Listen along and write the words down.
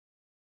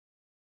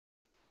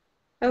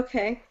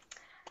Okay.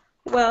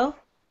 Well,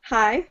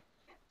 hi.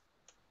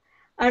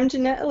 I'm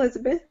Jeanette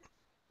Elizabeth,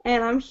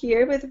 and I'm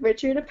here with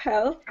Richard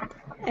Appel,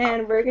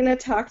 and we're going to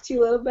talk to you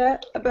a little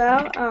bit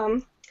about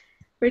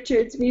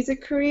Richard's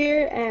music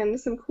career and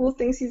some cool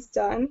things he's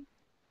done.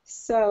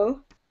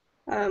 So,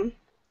 um,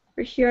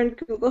 we're here on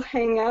Google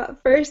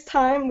Hangout. First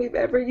time we've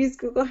ever used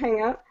Google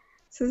Hangout,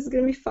 so this is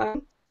going to be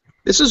fun.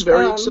 This is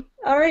very exciting.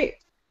 All right.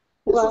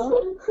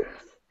 Well,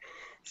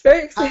 it's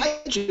very exciting. Hi,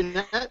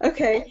 Jeanette.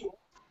 Okay.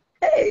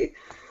 Hey.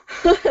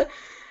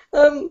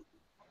 um,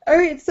 all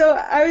right, so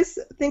I was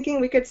thinking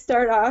we could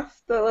start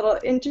off the little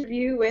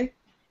interview with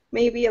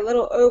maybe a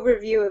little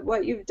overview of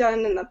what you've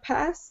done in the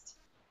past.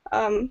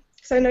 So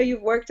I know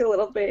you've worked a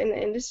little bit in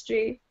the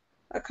industry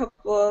a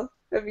couple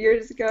of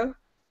years ago.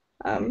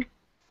 So I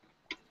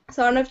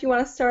don't know if you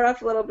want to start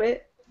off a little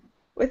bit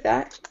with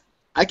that.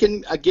 I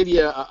can give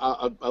you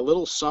a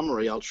little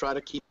summary. I'll try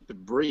to keep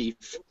it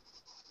brief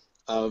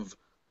of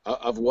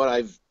what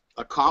I've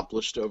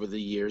accomplished over the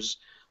years.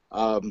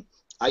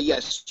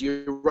 Yes,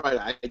 you're right.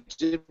 I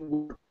did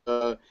work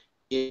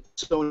in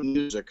Seton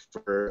music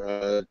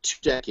for 2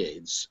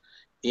 decades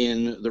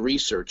in the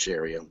research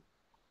area,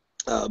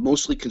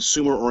 mostly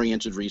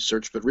consumer-oriented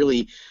research, but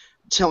really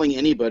telling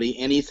anybody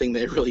anything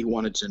they really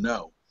wanted to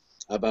know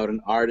about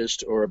an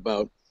artist or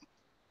about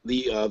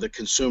the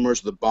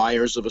consumers, the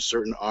buyers of a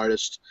certain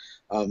artist,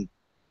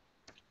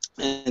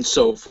 and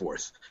so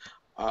forth.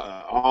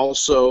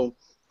 Also,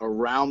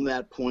 around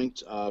that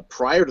point,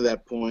 prior to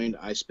that point,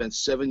 I spent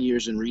 7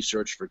 years in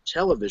research for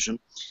television,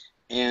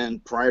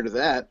 and prior to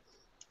that,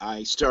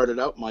 I started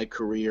out my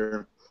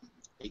career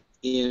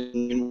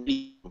in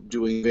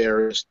doing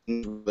various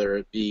things, whether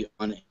it be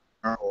on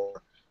air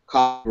or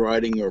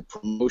copywriting or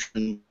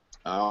promotion.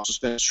 I also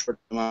spent a short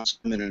amount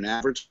of time in an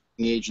advertising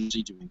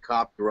agency doing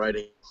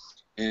copywriting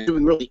and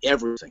doing really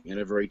everything in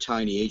a very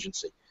tiny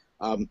agency.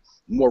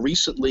 More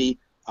recently,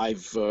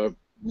 I've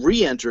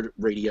re-entered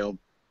radio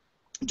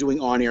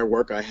doing on-air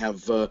work. I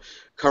have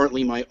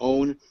currently my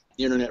own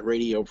internet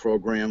radio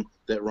program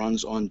that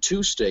runs on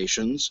 2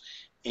 stations,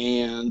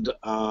 and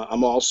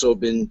I'm also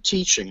been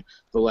teaching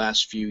the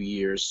last few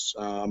years.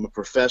 I'm a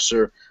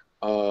professor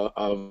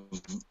of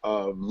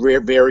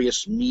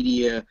various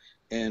media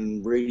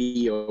and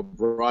radio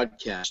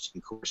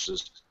broadcasting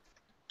courses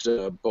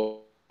at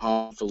both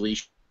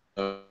Felician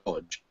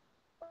College.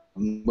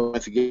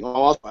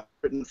 I've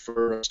written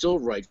for, still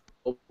write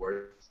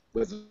for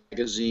with a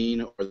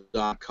magazine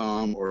or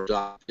 .com or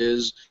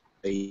 .biz,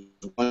 a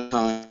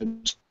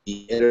one-time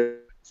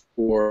editor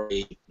for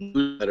a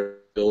newsletter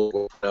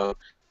billboard for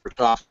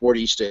top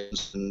 40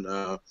 stations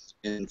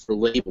and for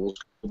labels,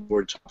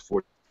 Billboard Top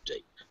 40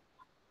 State.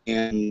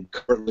 And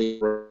currently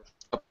for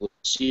a couple of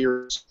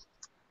series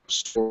of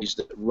stories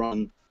that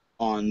run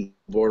on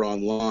Board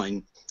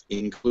Online,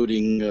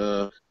 including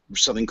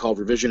something called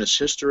Revisionist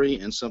History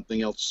and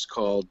something else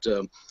called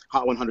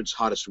Hot 100's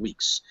Hottest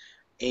Weeks.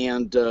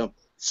 And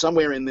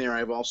somewhere in there,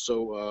 I've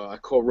also I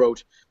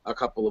co-wrote a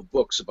couple of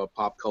books about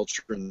pop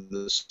culture in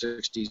the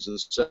 60s and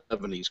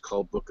 70s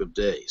called Book of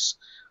Days.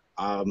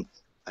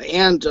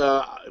 And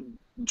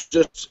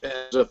just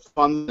as a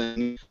fun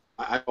thing,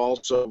 I've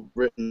also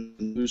written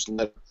a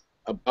newsletter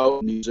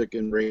about music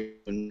and radio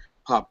and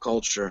pop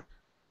culture,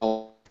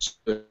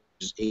 also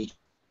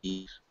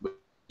HD,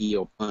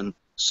 pun,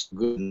 so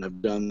good, and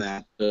I've done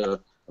that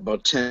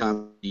about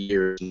 10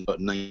 years in about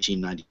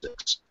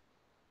 1996.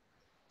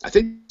 I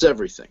think that's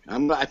everything.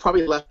 I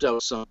probably left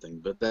out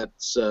something, but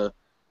that's.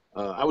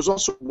 I was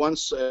also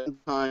once at one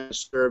time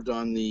served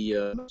on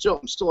the.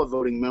 I'm still a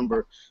voting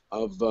member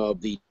of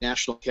the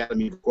National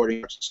Academy of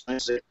Recording Arts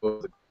and Sciences.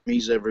 The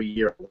Grammys every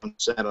year. I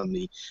once sat on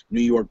the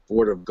New York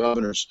Board of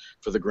Governors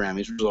for the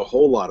Grammys, which was a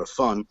whole lot of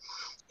fun.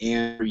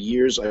 And for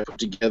years, I put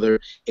together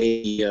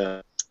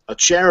a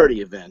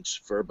charity event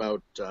for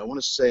about I want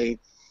to say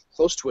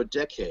close to a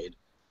decade.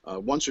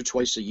 Once or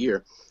twice a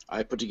year,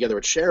 I put together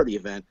a charity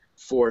event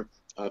for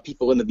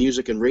people in the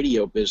music and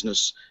radio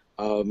business,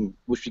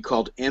 which we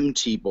called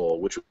MT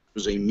Bowl, which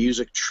was a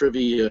music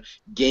trivia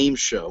game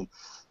show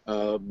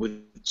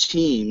with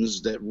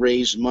teams that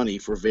raised money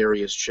for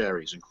various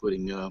charities,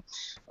 including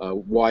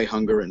Why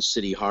Hunger and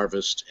City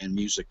Harvest and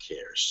Music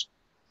Cares.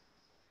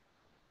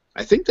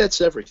 I think that's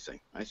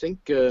everything. I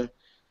think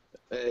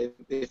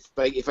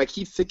if I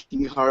keep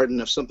thinking hard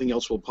enough, something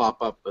else will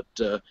pop up.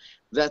 But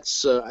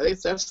that's I think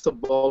that's the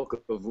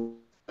bulk of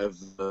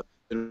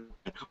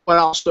but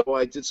also,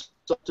 I did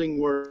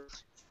something where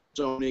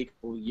Sony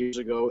years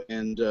ago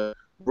and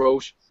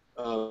wrote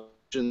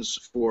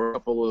for a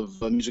couple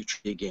of music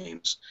trivia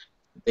games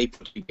they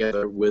put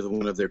together with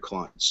one of their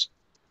clients.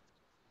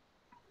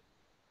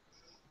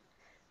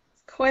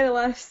 Quite a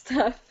lot of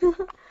stuff.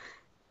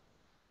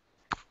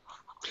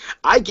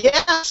 I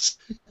guess.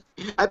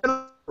 I've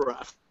been for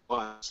a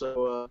while,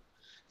 so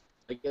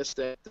I guess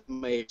that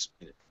may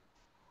explain it.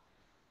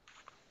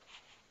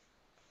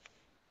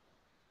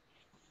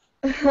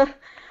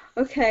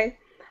 Okay,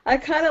 I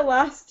kind of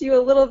lost you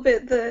a little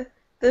bit. The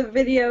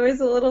video is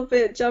a little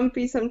bit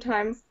jumpy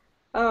sometimes.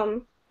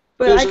 But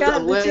There's I got a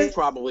the delay gist.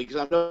 probably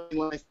because I'm knowing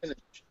when I finish.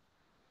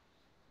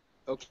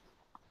 Okay.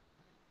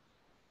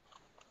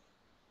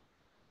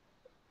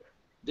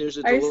 There's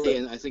a Are you delay, still?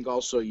 and I think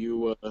also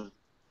your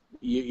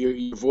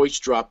voice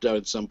dropped out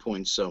at some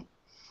point. So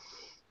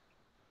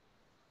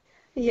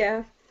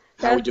Yeah,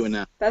 how are we doing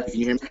now? Can that's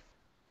you hear me?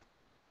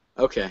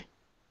 Okay.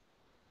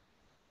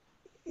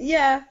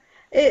 yeah.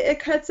 It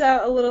cuts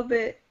out a little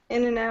bit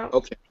in and out,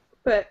 Okay.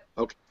 but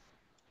Okay.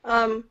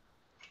 um.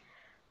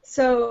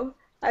 So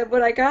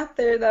what I got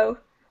there though,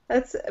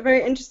 that's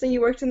very interesting.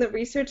 You worked in the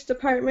research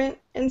department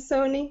in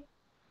Sony.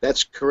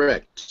 That's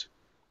correct.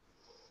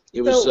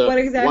 It was So what one.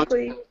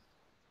 exactly?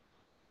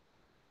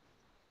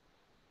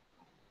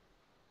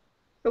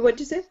 Or what'd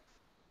you say?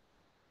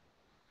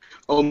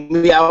 Oh,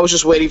 me. I was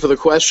just waiting for the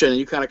question, and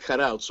you kind of cut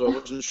out, so I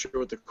wasn't sure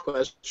what the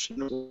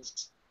question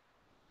was.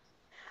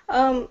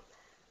 Um,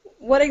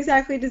 what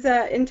exactly does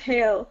that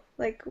entail?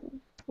 Like,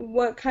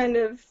 what kind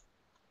of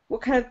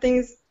what kind of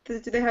things do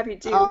they have you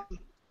do? Um,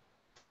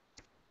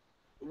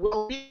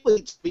 well,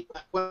 really,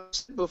 when I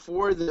said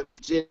before that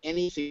we did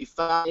anything, we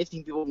found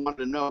anything people wanted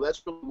to know,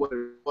 that's really what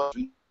it was.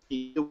 We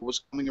knew what was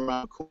coming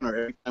around the corner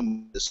every time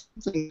we did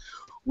something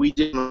we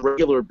did on a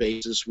regular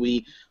basis.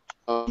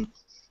 Um,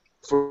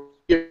 for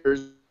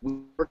years,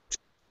 we worked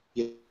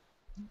with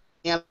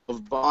a handful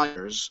of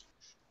buyers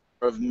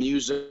of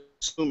music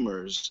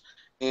consumers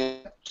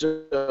and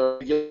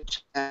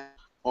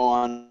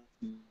on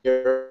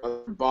their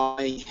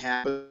buying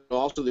habits,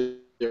 also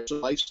their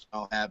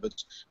lifestyle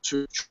habits,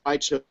 to try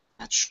to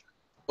match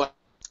what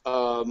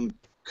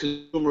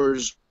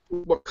consumers,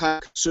 what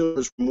kind of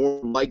consumers were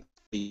more likely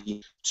to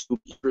be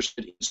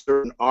interested in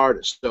certain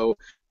artists. So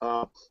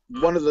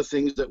one of the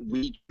things that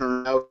we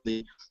turned out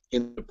in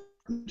the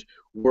department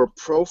were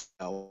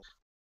profiles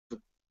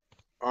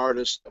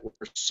artists that were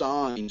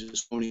signed to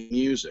Sony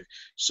Music.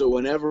 So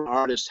whenever an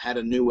artist had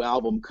a new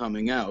album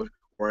coming out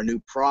or a new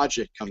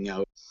project coming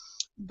out,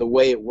 the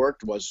way it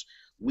worked was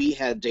we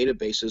had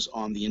databases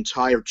on the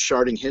entire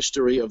charting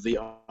history of the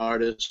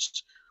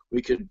artist.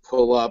 We could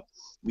pull up,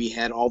 we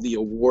had all the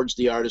awards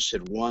the artist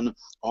had won,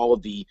 all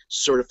of the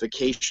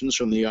certifications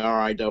from the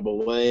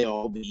RIAA,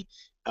 all the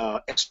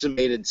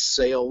estimated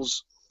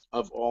sales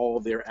of all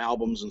of their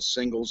albums and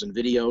singles and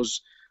videos.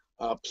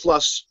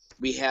 Plus,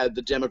 we had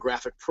the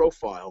demographic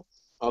profile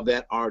of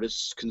that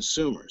artist's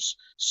consumers.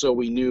 So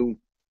we knew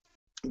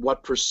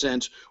what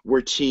percent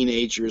were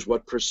teenagers,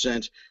 what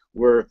percent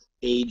were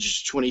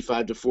aged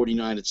 25 to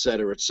 49, et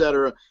cetera, et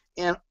cetera.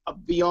 And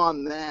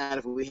beyond that,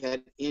 if we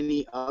had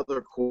any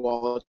other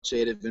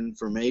qualitative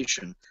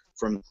information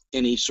from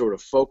any sort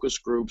of focus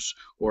groups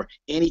or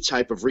any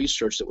type of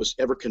research that was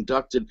ever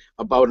conducted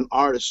about an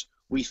artist,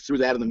 we threw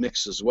that in the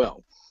mix as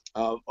well.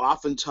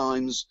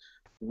 Oftentimes,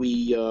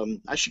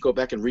 I should go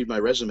back and read my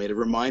resume to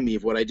remind me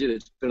of what I did.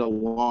 It's been a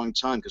long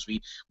time because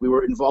we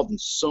were involved in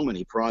so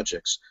many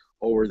projects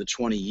over the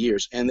 20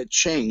 years, and it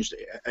changed.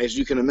 As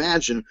you can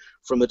imagine,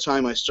 from the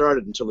time I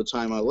started until the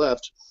time I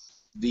left,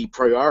 the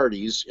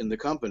priorities in the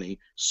company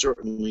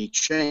certainly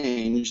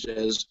changed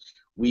as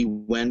we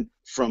went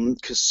from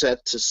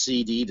cassette to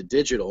CD to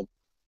digital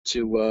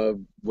to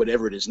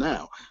whatever it is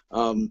now.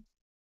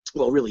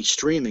 Well, really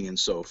streaming and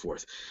so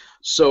forth.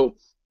 So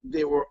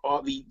there were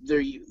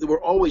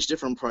always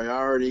different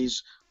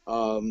priorities.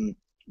 Um,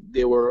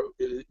 there were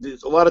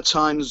a lot of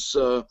times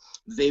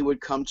they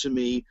would come to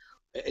me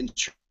in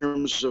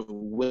terms of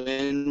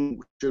when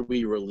should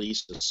we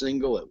release the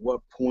single, at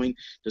what point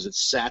does it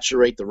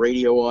saturate the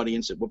radio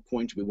audience, at what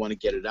point do we want to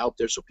get it out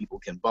there so people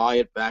can buy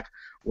it back,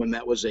 when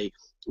that was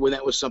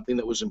something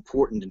that was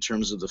important in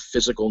terms of the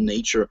physical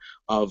nature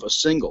of a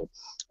single.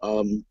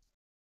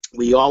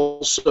 We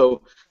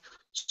also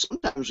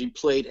sometimes we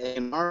played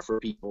A&R for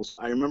people.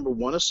 I remember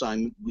one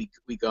assignment we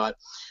got,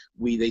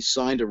 they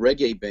signed a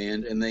reggae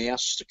band and they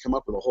asked us to come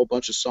up with a whole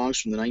bunch of songs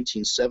from the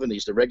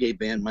 1970s the reggae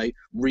band might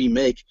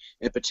remake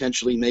and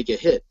potentially make a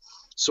hit.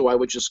 So I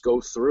would just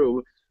go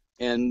through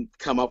and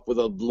come up with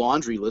a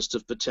laundry list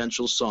of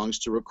potential songs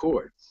to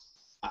record.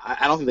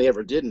 I don't think they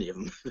ever did any of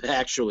them,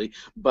 actually.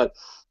 But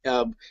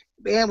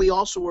and we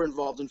also were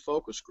involved in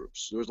focus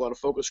groups. There was a lot of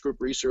focus group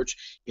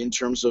research in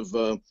terms of,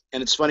 and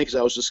it's funny because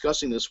I was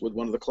discussing this with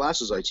one of the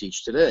classes I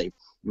teach today.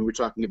 We were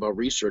talking about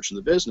research in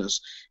the business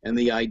and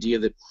the idea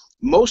that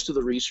most of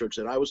the research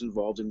that I was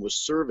involved in was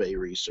survey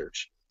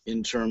research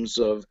in terms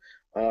of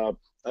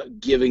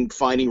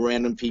finding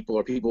random people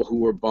or people who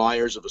were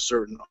buyers of a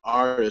certain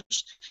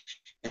artist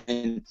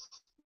and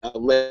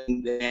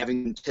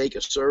having them take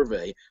a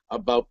survey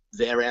about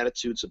their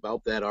attitudes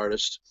about that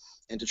artist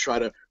and to try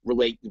to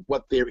relate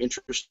what they're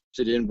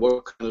interested in,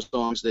 what kind of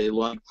songs they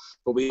like.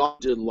 But we also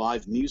did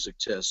live music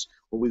tests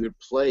where we would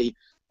play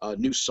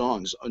new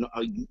songs,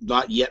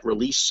 not yet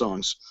released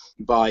songs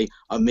by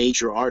a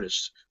major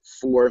artist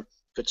for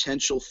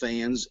potential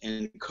fans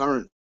and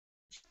current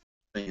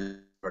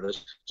fans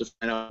artists to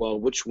find out, well,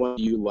 which one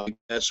do you like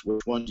best,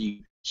 which one do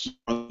you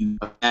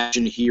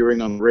imagine hearing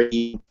on the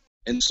radio,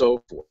 and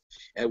so forth.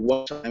 At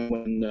one time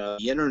when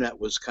the internet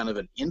was kind of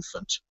an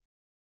infant,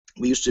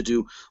 we used to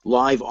do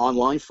live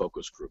online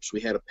focus groups.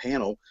 We had a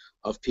panel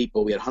of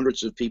people, we had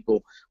hundreds of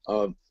people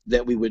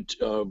that we would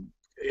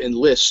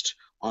enlist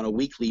on a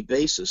weekly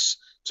basis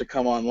to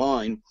come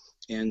online,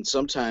 and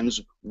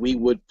sometimes we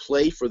would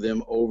play for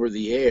them over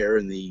the air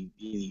in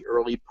the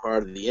early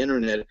part of the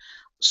internet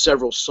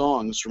several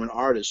songs from an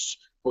artist,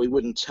 but we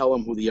wouldn't tell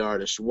them who the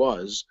artist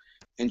was,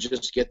 and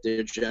just get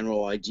their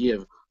general idea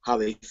of how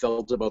they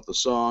felt about the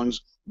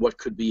songs, what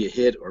could be a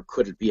hit or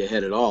could it be a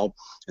hit at all.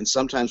 And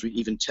sometimes we'd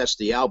even test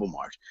the album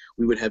art.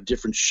 We would have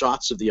different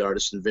shots of the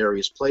artist in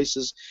various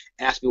places,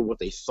 ask people what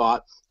they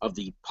thought of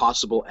the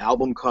possible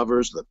album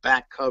covers, the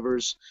back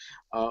covers,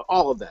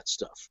 all of that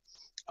stuff.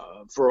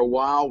 For a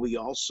while,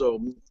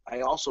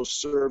 I also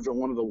served on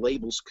one of the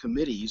labels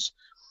committees.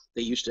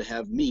 They used to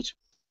have meet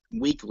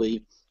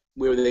weekly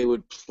where they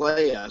would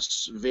play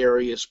us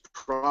various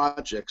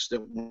projects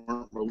that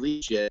weren't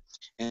released yet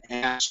and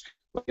ask,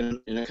 like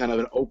in a kind of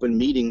an open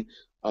meeting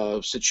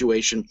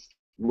situation,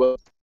 what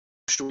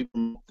should we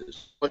promote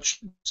this? What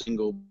should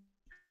single?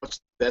 What's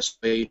the best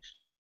way to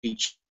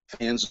reach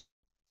fans,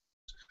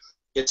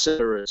 et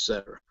cetera, et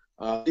cetera.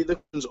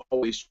 The questions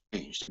always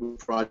changed,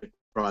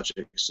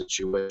 project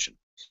situation.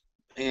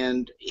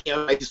 And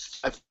I've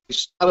thought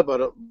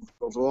about it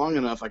for long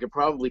enough. I could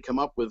probably come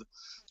up with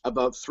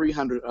about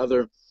 300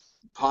 other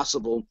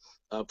possible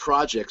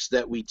projects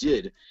that we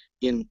did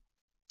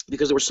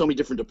because there were so many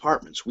different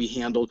departments. We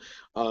handled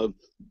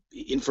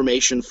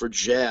information for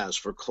jazz,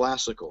 for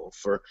classical,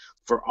 for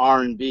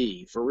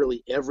R&B, for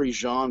really every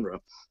genre,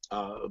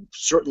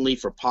 certainly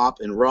for pop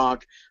and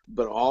rock,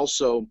 but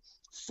also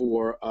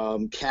for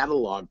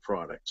catalog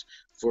product,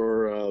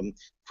 for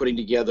putting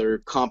together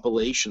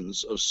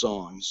compilations of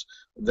songs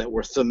that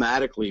were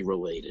thematically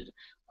related,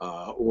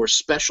 or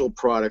special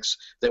products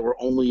that were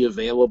only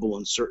available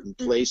in certain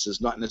places,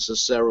 not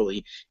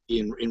necessarily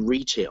in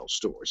retail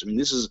stores. I mean,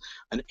 this is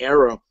an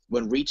era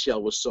when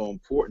retail was so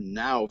important.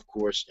 Now, of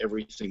course,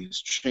 everything has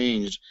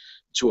changed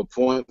to a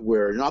point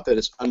where, not that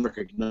it's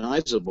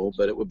unrecognizable,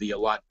 but it would be a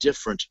lot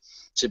different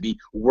to be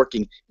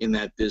working in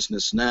that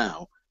business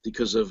now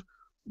because of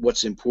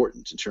what's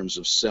important in terms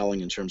of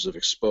selling, in terms of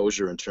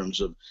exposure, in terms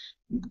of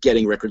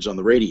getting records on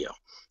the radio.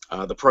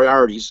 The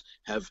priorities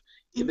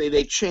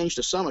they've changed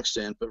to some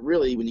extent, but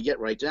really when you get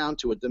right down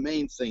to it, the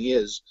main thing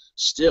is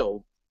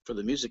still, for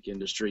the music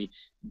industry,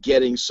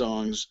 getting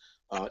songs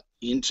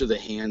into the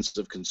hands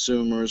of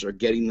consumers, or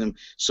getting them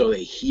so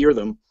they hear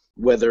them,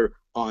 whether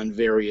on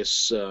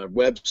various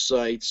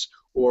websites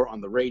or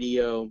on the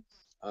radio,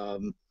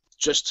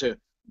 just to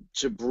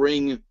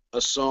bring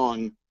a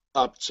song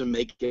up to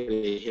make it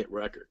a hit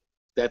record.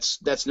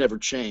 That's never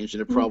changed,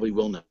 and it probably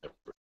will never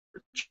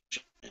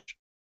change.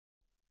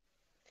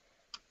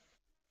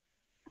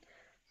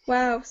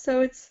 Wow,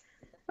 so it's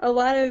a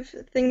lot of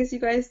things you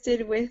guys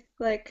did with,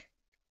 like,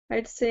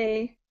 I'd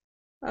say,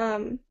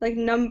 like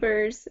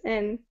numbers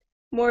and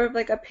more of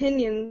like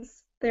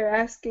opinions. They're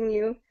asking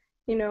you,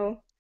 you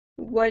know,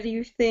 what do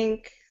you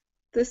think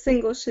the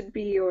single should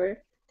be,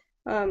 or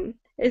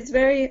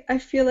I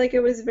feel like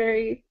it was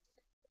very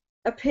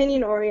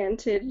opinion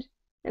oriented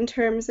in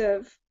terms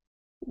of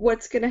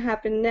what's gonna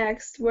happen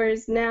next,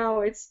 whereas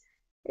now it's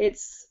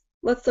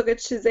let's look at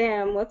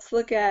Shazam, let's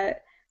look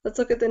at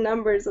the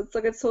numbers, let's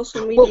look at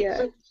social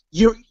media.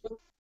 Well,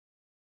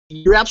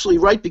 you're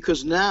absolutely right,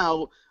 because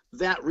now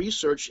that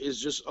research is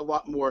just a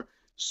lot more.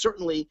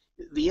 Certainly,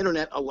 the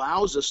internet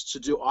allows us to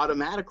do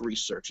automatic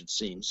research. It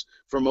seems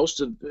for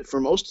most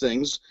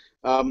things,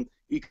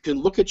 you can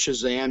look at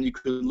Shazam, you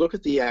can look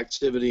at the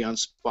activity on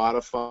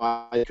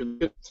Spotify, you can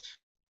look at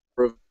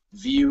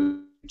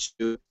reviews.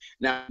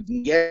 Now you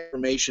can get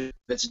information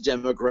that's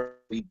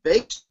demographically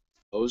based.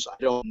 I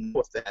don't know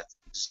if that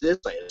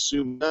exists. I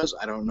assume it does.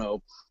 I don't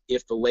know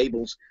if the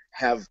labels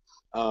have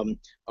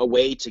a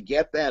way to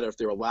get that, or if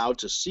they're allowed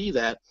to see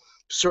that.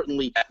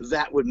 Certainly,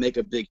 that would make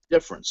a big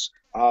difference.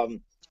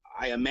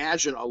 I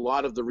imagine a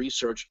lot of the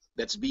research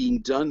that's being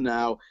done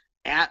now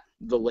at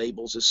the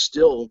labels is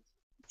still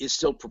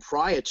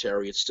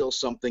proprietary. It's still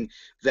something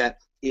that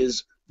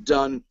is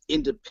done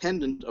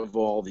independent of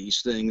all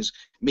these things.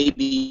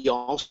 Maybe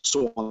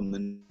also on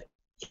the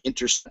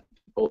internet.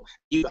 People,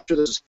 after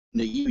this,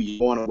 you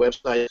go on a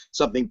website,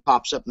 something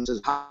pops up and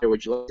says, "Hi,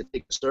 would you like to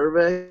take a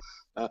survey?"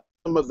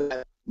 Some of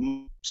that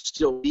might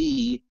still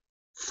be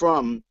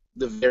from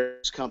the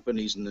various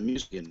companies in the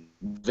music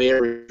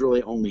industry.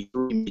 Really only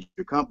 3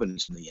 major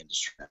companies in the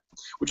industry,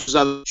 which is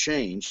a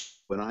change.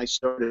 When I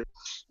started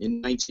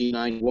in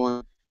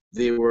 1991,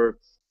 there were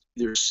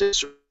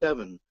 6 or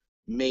 7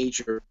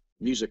 major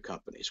music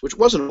companies, which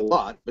wasn't a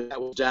lot, but that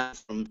was down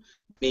from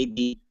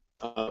maybe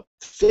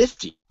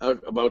 50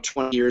 about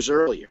 20 years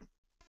earlier.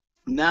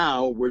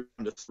 Now we're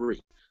down to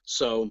 3.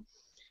 So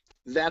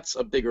that's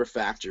a bigger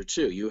factor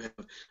too. You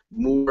have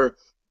more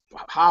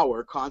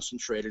power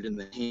concentrated in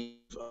the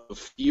hands of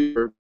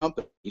fewer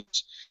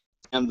companies,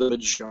 and the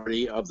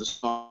majority of the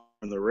songs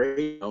on the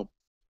radio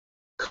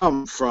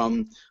come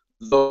from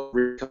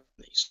those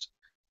companies.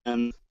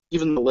 And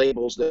even the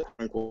labels that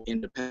are quote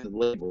independent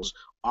labels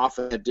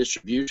often have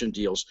distribution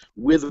deals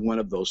with one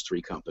of those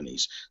 3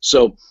 companies.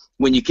 So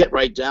when you get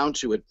right down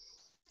to it,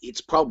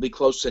 it's probably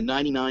close to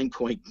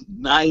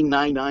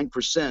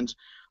 99.999%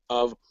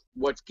 of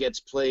what gets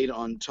played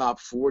on top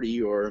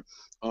 40 or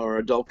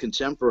adult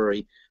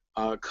contemporary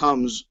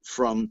comes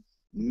from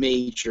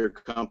major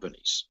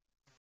companies.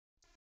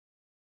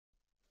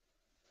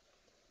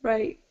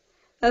 Right.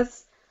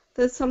 That's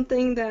that's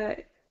something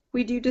that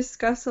we do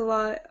discuss a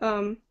lot.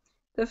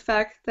 The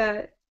fact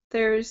that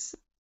there's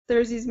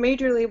these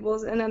major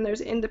labels and then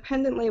there's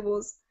independent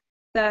labels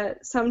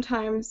that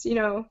sometimes,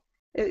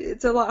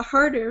 it's a lot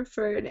harder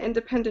for an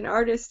independent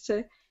artist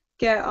to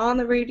get on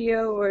the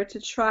radio or to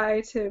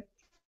try to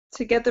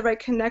get the right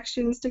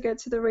connections to get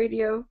to the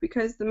radio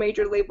because the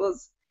major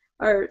labels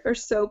are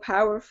so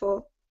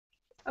powerful.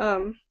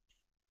 Um,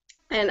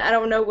 and I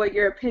don't know what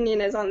your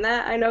opinion is on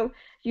that. I know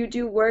you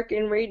do work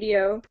in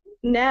radio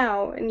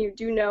now, and you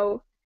do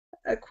know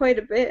quite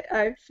a bit,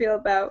 I feel,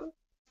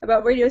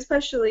 about radio,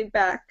 especially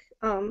back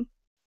a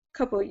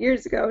couple of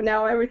years ago.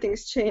 Now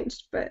everything's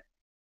changed, but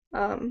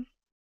um,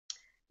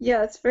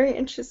 yeah, it's very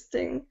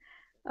interesting.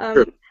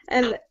 Sure.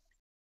 And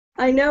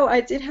I know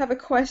I did have a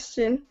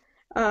question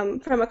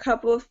from a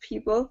couple of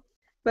people,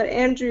 but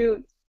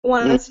Andrew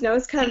wanted to know,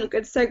 it's kind of a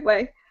good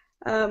segue,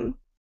 um,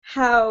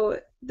 how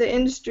the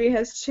industry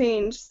has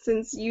changed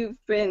since you've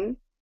been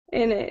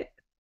in it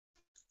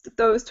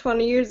those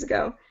 20 years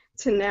ago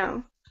to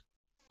now.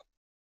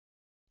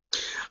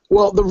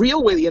 Well, the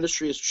real way the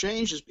industry has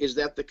changed is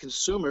that the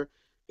consumer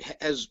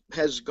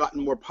has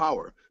gotten more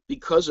power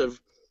because of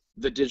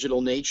the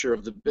digital nature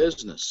of the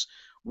business.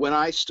 When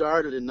I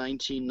started in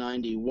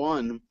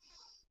 1991,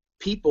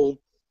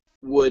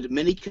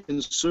 many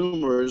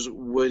consumers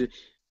would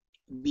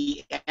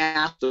be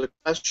asked the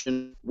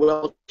question,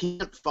 well,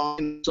 can't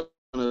find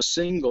on a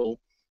single,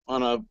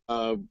 on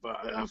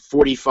a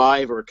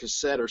 45 or a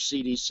cassette or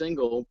CD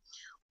single,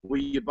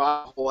 where you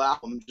buy a whole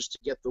album just to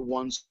get the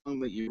one song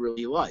that you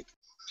really like.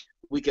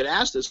 We could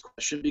ask this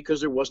question because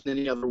there wasn't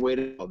any other way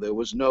to know. There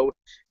was no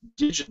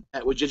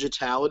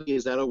digitality,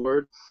 is that a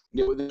word?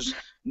 There's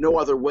no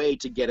other way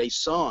to get a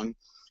song.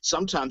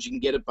 Sometimes you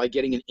can get it by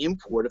getting an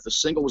import if the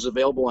single was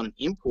available on an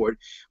import.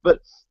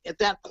 But at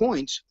that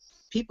point,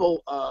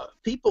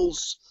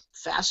 people's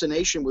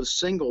fascination with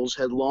singles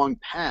had long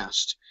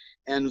passed.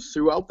 And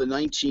throughout the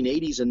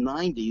 1980s and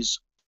 90s,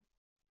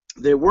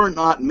 there were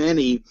not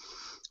many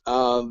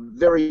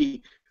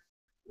very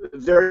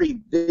very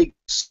big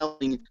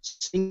selling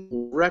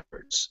single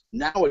records.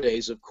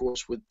 Nowadays, of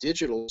course, with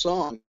digital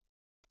song,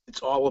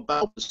 it's all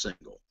about the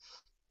single.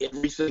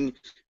 Everything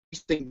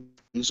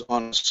is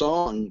on a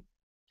song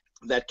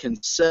that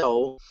can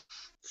sell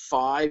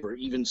 5 or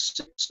even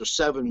 6 or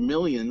 7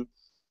 million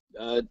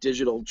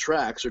digital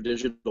tracks or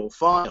digital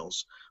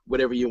files,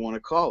 whatever you want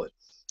to call it.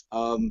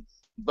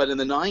 But in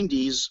the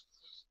 90s,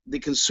 the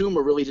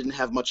consumer really didn't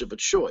have much of a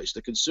choice.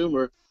 The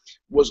consumer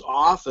was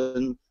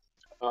often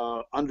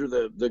under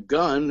the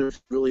gun, if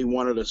they really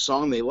wanted a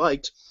song they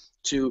liked,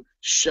 to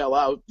shell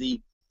out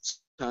the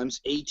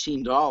sometimes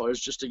 $18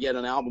 just to get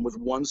an album with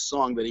one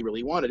song that he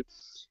really wanted.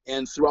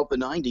 And throughout the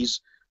 90s,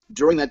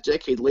 during that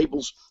decade,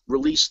 labels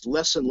released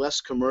less and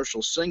less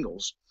commercial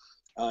singles.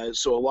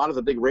 So a lot of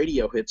the big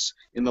radio hits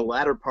in the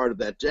latter part of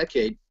that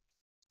decade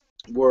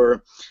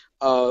were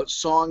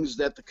songs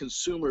that the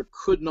consumer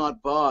could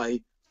not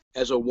buy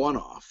as a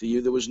one-off.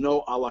 There was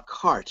no a la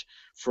carte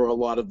for a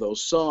lot of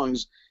those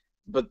songs.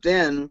 But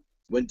then,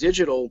 when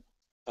digital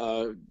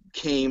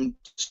came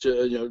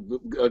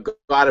to,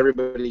 got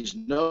everybody's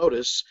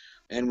notice,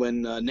 and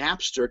when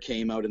Napster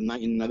came out in I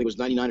think it was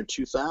 99 or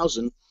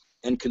 2000,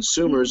 and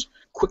consumers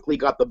quickly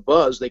got the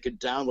buzz, they could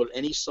download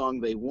any song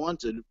they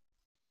wanted,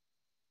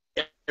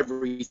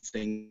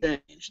 everything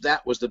changed.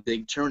 That was the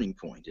big turning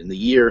point in the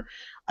year,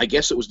 I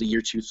guess it was the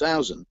year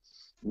 2000,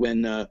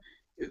 when the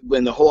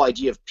whole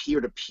idea of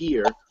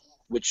peer-to-peer,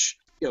 which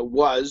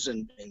was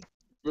and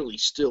really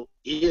still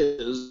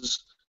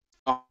is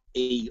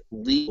a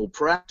legal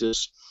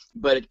practice,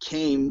 but it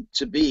came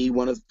to be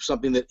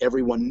something that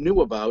everyone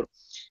knew about,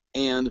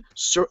 and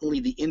certainly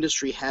the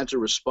industry had to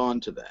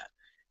respond to that.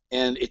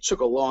 And it took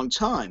a long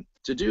time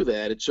to do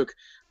that. It took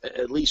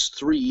at least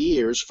 3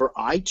 years for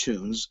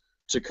iTunes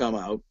to come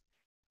out.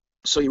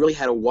 So you really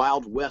had a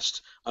wild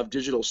west of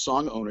digital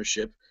song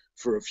ownership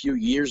for a few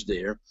years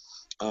there.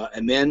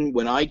 And then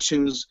when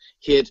iTunes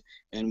hit,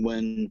 and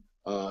when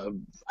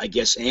I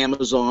guess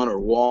Amazon or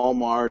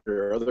Walmart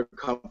or other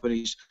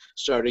companies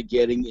started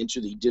getting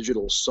into the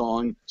digital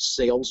song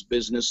sales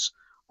business,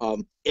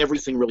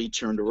 everything really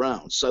turned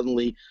around.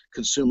 Suddenly,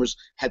 consumers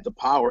had the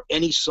power.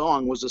 Any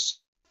song was a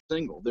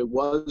single. There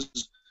was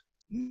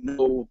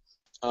no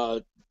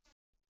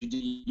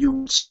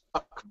you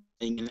stuck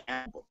buying an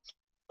album.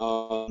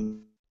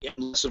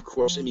 Unless, of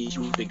course,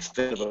 you were a big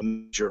fan of a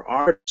major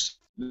artist.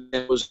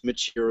 That was a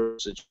material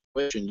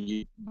situation.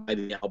 You buy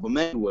the album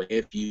anyway.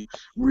 If you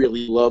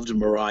really loved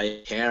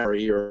Mariah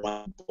Carey or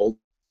Michael Bolton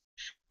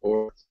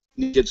or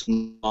did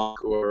some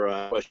rock or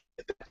at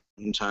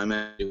that time,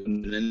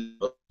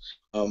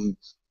 um,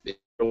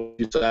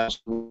 2000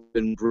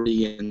 been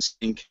Britney and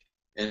Sync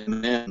and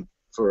Man,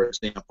 for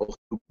example,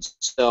 who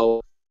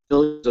sell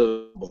millions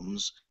of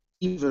albums,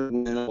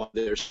 even when a lot of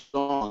their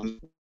songs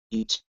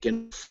be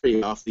taken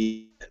free off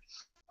the internet.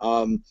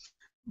 Um,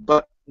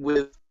 but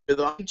with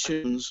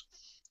iTunes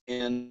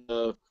and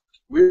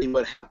really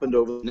what happened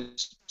over the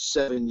next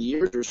 7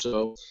 years or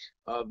so,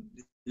 uh,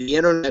 the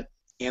internet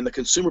and the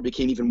consumer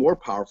became even more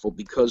powerful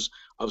because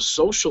of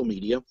social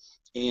media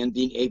and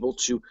being able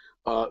to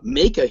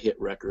make a hit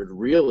record,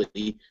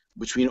 really,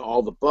 between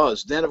all the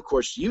buzz. Then, of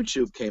course,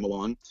 YouTube came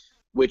along,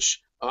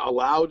 which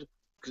allowed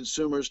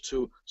consumers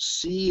to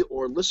see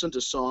or listen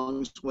to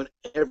songs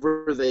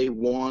whenever they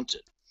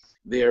wanted.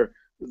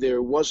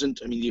 There wasn't,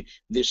 I mean,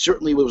 there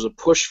certainly was a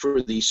push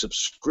for the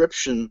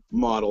subscription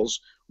models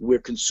where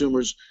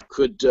consumers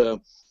could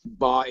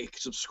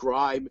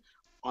subscribe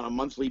on a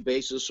monthly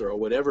basis or a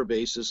whatever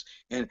basis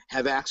and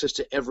have access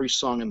to every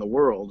song in the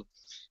world.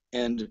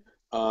 And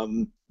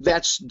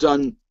that's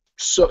done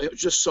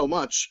just so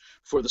much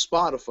for the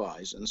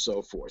Spotifys and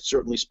so forth.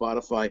 Certainly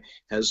Spotify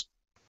has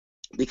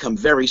become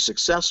very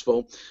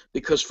successful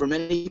because for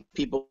many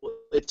people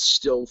it's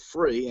still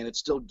free and it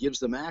still gives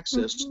them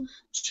access Mm-hmm.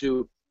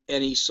 to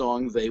any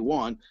song they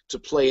want, to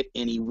play it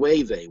any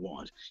way they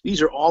want.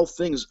 These are all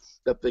things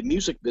that the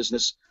music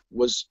business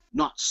was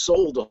not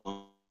sold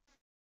on.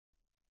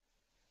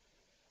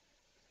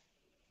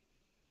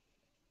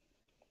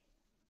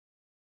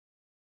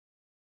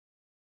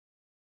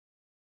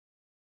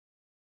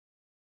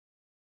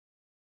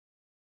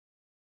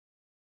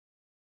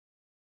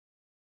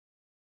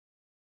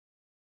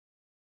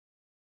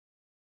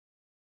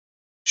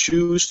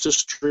 Choose to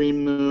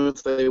stream them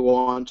if they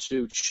want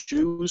to,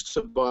 choose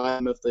to buy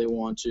them if they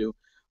want to,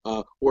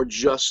 or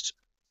just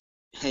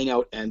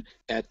Hangout and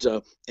at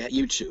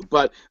YouTube.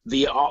 But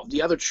the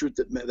other truth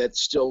that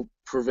still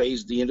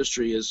pervades the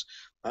industry is,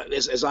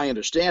 as I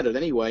understand it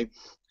anyway,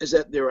 is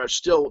that there are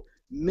still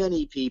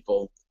many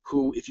people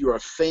who, if you're a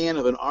fan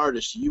of an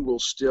artist, you will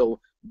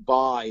still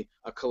buy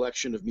a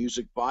collection of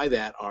music by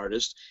that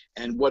artist.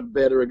 And what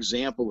better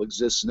example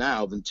exists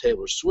now than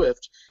Taylor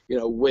Swift?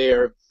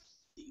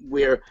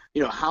 Where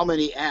how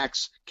many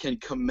acts can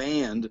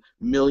command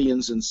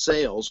millions in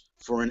sales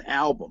for an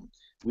album?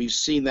 We've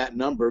seen that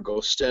number go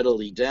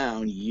steadily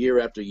down year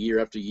after year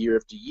after year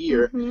after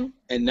year, Mm-hmm.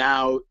 and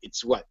now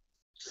it's what,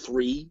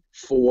 three,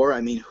 four?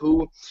 I mean,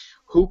 who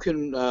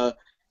can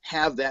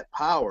have that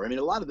power? I mean,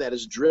 a lot of that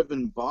is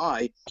driven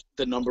by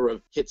the number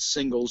of hit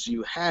singles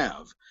you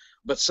have,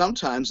 but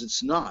sometimes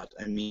it's not.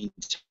 I mean,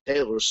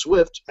 Taylor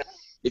Swift,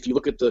 if you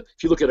look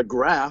at a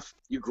graph,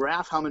 you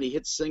graph how many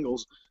hit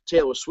singles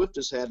Taylor Swift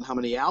has had and how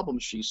many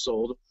albums she's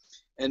sold,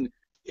 and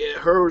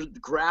her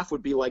graph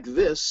would be like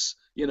this,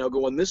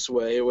 going this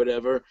way or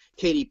whatever.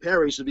 Katy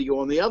Perry's would be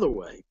going the other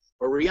way,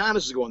 or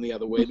Rihanna's is going the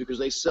other way because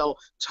they sell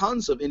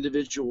tons of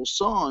individual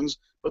songs,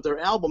 but their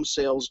album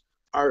sales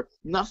are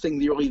nothing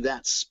really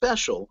that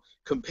special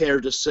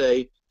compared to,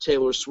 say,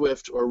 Taylor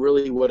Swift or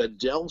really what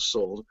Adele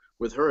sold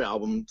with her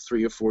album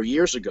 3 or 4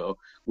 years ago,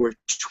 where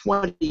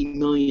 20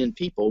 million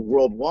people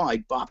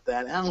worldwide bought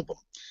that album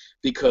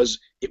because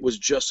it was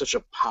just such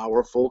a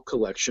powerful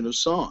collection of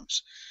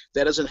songs.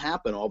 That doesn't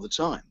happen all the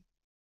time.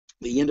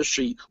 The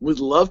industry would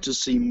love to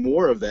see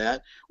more of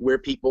that, where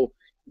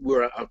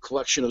a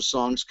collection of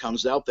songs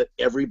comes out that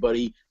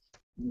everybody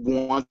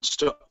wants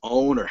to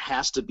own or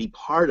has to be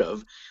part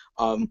of.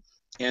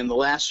 And the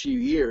last few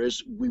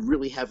years, we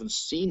really haven't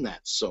seen that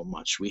so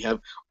much. We have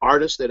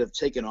artists that have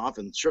taken off,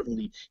 and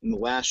certainly in the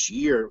last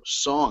year,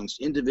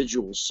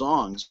 individual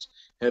songs,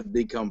 have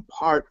become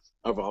part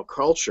of our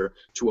culture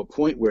to a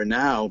point where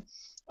now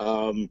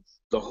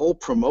the whole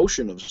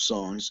promotion of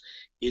songs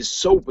is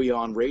so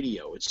beyond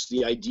radio. It's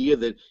the idea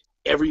that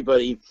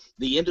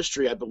the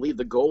industry, I believe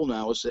the goal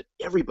now is that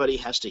everybody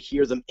has to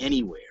hear them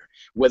anywhere,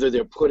 whether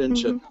they're put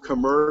into Mm-hmm.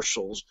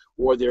 commercials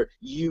or they're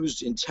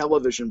used in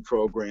television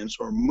programs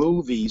or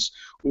movies,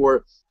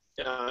 or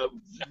uh,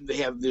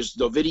 there's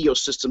the video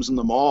systems in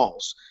the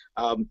malls.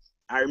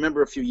 I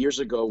remember a few years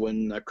ago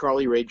when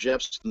Carly Rae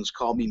Jepsen's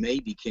 "Call Me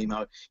Maybe" came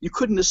out. You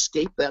couldn't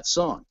escape that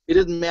song. It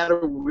didn't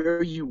matter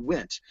where you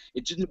went.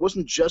 It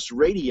wasn't just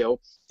radio.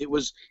 It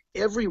was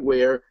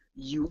everywhere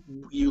you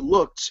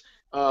looked,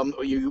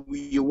 or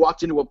you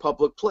walked into a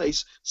public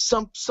place.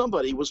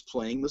 Somebody was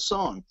playing the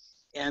song,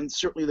 and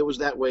certainly there was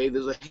that way.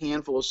 There's a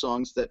handful of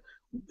songs that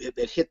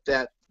hit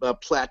that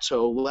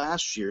plateau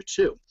last year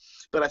too.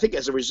 But I think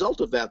as a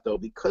result of that, though,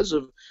 because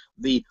of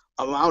the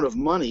amount of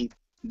money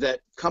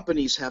that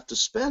companies have to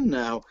spend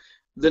now,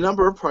 the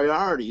number of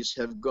priorities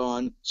have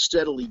gone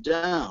steadily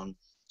down.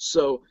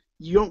 So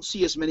you don't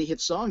see as many hit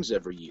songs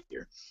every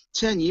year.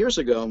 10 years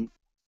ago,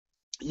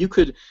 you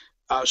could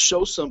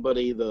show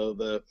somebody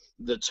the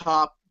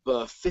top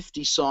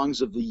 50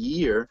 songs of the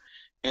year,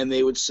 and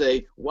they would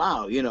say,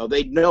 wow,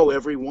 they'd know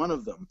every one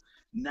of them.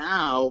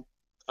 Now,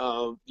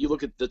 you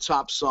look at the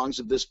top songs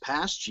of this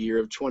past year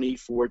of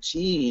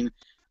 2014,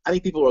 I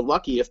think people are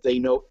lucky if they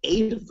know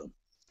 8 of them.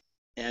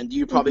 And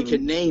you probably Mm-hmm.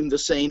 can name the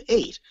same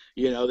 8.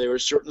 There were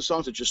certain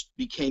songs that just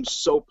became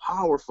so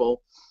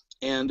powerful,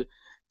 and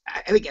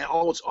I think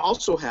what's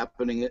also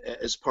happening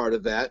as part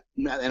of that,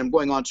 and I'm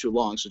going on too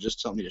long, so just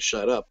tell me to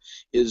shut up,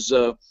 is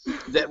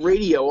that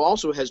radio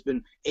also has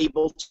been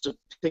able to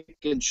pick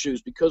and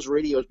choose because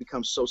radio has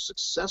become so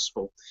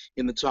successful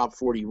in the top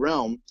 40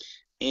 realm,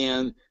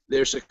 and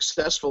they're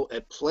successful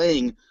at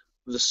playing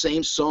the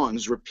same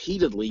songs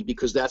repeatedly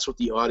because that's what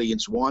the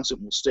audience wants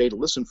and will stay to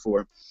listen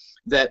for,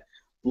 that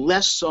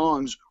less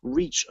songs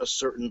reach a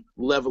certain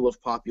level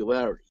of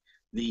popularity.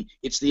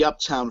 It's the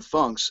Uptown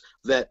Funks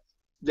that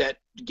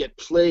get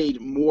played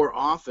more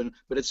often,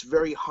 but it's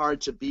very hard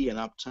to be an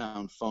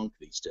Uptown Funk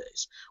these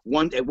days.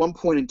 At one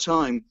point in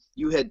time,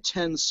 you had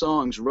 10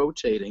 songs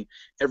rotating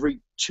every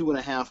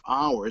 2.5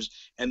 hours,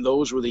 and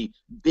those were the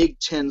big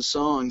 10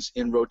 songs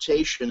in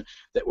rotation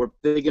that were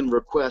big in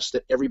request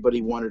that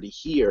everybody wanted to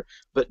hear.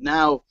 But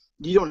now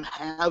you don't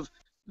have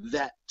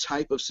that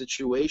type of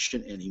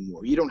situation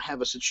anymore. You don't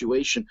have a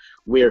situation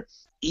where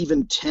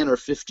even 10 or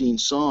 15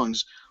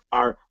 songs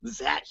are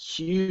that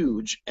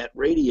huge at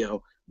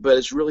radio, but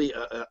it's really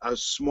a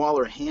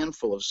smaller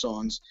handful of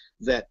songs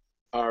that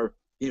are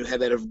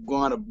that have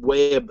gone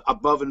way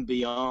above and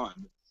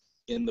beyond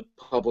in the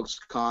public's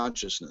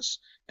consciousness,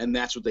 and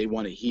that's what they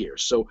want to hear.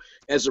 So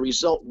as a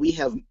result, we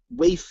have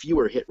way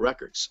fewer hit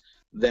records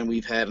than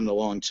we've had in a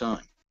long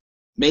time,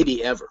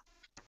 maybe ever.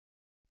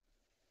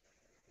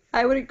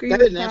 I would agree That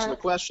with didn't answer the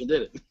that. question,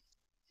 did it?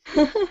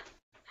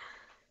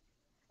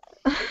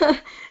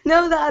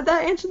 No, that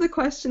answered the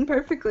question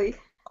perfectly.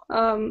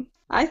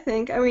 I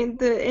think. I mean,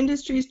 the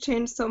industry's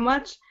changed so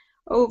much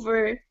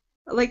over,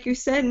 like you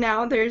said,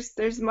 now there's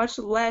much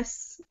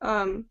less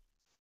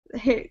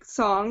hit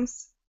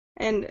songs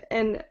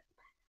and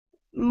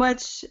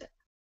much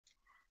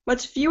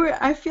fewer.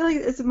 I feel like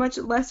it's a much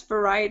less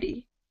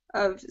variety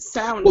of Well,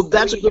 sounds that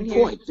that's a we can good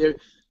hear. point.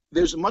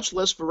 There's much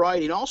less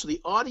variety, and also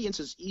the audience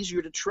is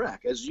easier to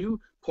track. As you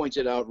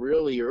pointed out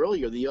really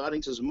earlier, the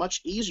audience is much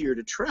easier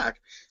to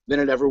track than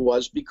it ever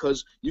was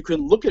because you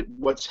can look at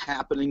what's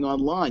happening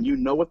online. You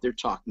know what they're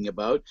talking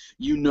about.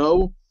 You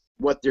know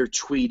what they're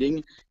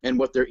tweeting and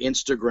what they're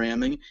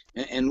Instagramming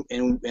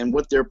and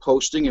what they're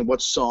posting and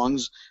what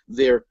songs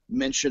they're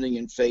mentioning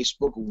in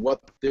Facebook,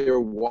 what they're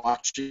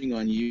watching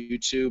on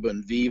YouTube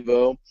and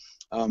Vivo,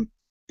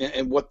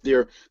 and what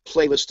they're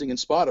playlisting in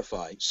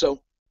Spotify.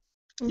 So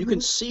you can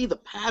Hmm. see the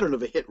pattern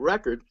of a hit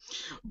record,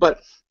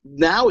 but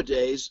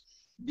nowadays,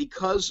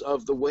 because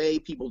of the way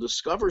people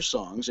discover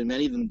songs, and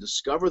many of them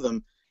discover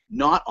them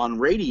not on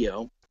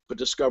radio, but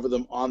discover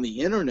them on the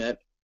internet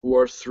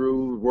or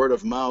through word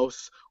of mouth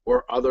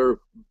or other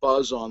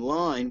buzz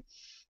online,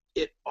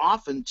 it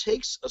often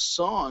takes a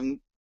song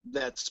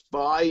that's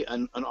by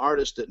an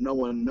artist that no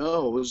one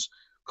knows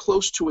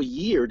close to a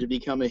year to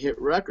become a hit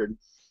record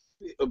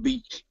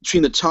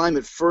between the time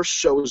it first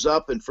shows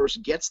up and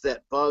first gets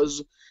that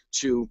buzz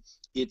to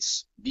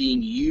it's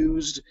being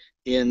used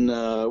in,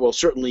 well,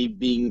 certainly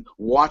being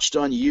watched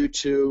on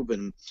YouTube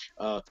and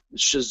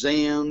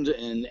Shazammed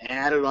and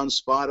added on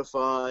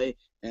Spotify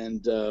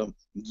and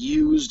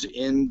used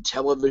in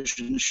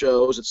television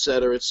shows, et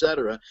cetera, et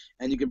cetera.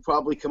 And you can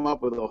probably come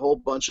up with a whole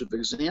bunch of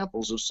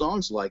examples of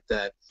songs like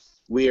that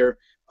where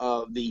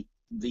the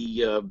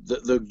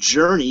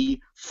journey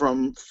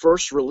from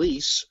first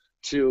release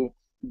to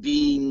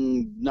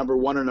being number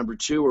one or number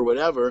two or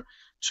whatever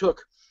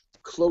took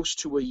close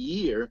to a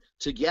year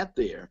to get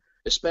there,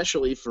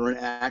 especially for an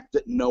act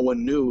that no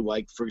one knew,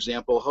 like, for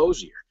example,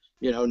 Hosier.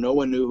 No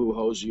one knew who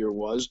Hosier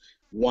was.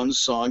 One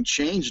song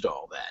changed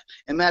all that.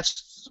 And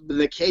that's been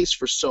the case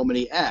for so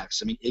many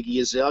acts. I mean, Iggy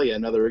Azalea,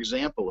 another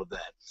example of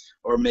that,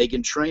 or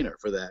Meghan Trainor,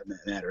 for that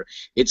matter.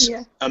 It's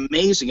Yeah.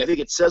 amazing. I think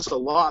it says a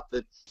lot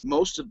that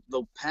most of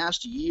the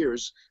past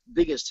year's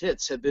biggest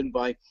hits have been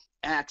by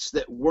acts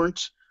that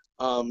weren't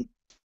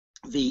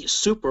the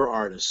super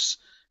artists.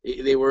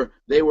 They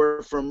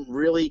were from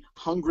really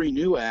hungry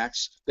new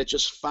acts that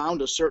just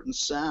found a certain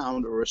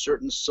sound or a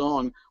certain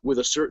song with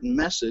a certain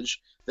message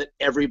that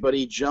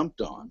everybody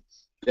jumped on,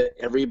 that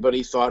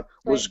everybody thought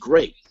was Right.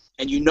 great.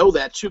 And you know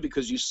that too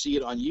because you see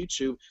it on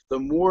YouTube. The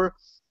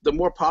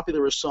more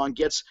popular a song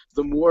gets,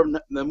 the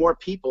more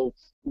people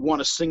want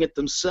to sing it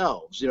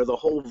themselves. The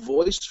whole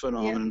voice Yeah.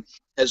 phenomenon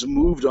has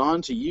moved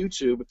on to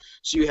YouTube.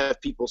 So you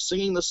have people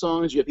singing the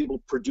songs, you have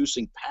people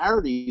producing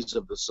parodies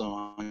of the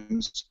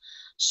songs.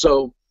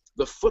 So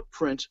the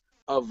footprint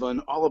of an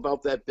All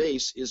About That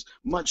Bass is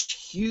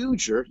much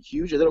huger,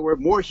 that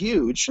word, more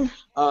huge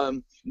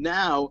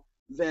now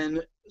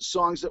than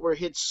songs that were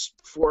hits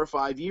 4 or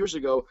 5 years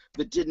ago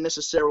that didn't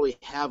necessarily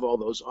have all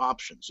those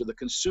options. So the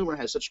consumer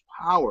has such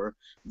power,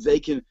 they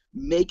can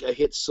make a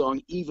hit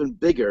song even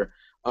bigger.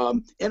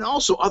 And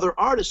also other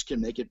artists can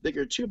make it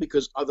bigger too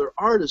because other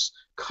artists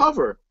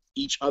cover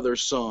each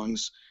other's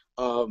songs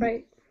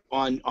Right.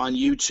 on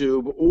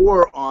YouTube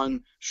or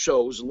on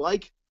shows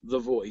like The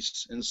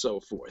Voice and so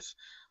forth.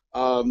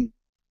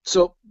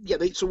 So yeah,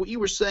 so what you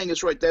were saying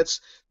is right. That's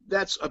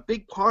a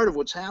big part of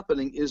what's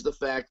happening is the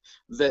fact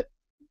that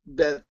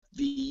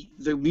the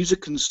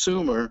music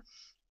consumer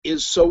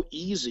is so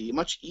easy,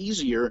 much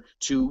easier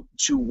to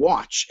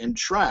watch and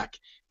track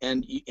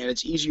and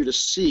it's easier to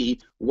see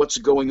what's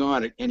going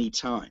on at any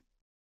time.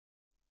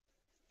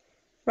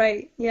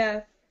 Right,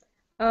 yeah.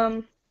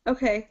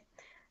 Okay.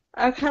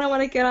 I kind of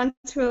want to get on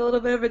to a little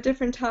bit of a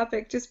different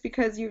topic just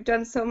because you've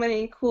done so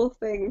many cool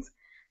things.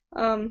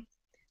 Um,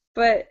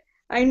 but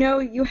I know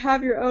you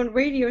have your own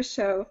radio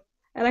show,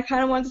 and I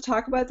kind of want to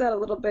talk about that a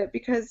little bit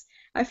because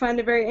I find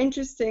it very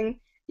interesting.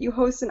 You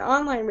host an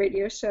online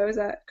radio show, is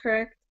that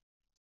correct?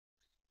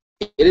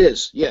 It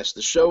is, yes.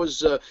 The show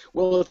is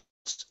well.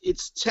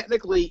 It's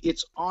technically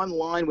it's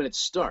online when it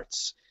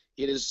starts.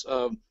 It is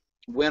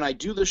when I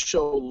do the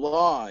show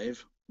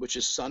live, which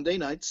is Sunday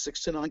night,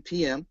 6 to 9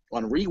 p.m.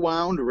 on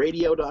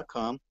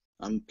rewoundradio.com.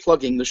 I'm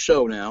plugging the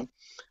show now.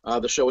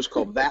 The show is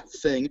called That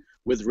Thing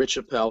with Rich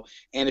Appel.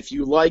 And if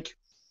you like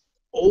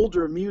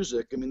older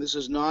music, I mean, this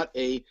is not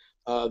a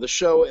the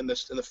show and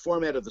the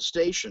format of the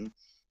station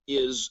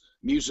is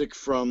music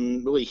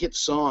from really hit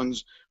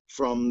songs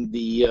from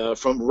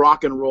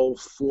rock and roll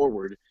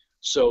forward.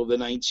 So the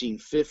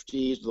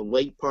 1950s, the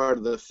late part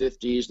of the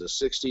 50s, the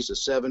 60s, the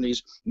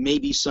 70s,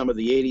 maybe some of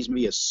the 80s,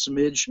 maybe a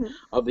smidge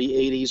of the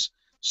 80s.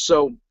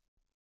 So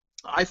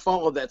I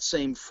follow that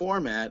same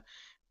format,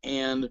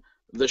 and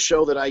the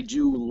show that I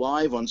do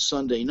live on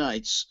Sunday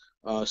nights,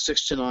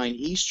 6 to 9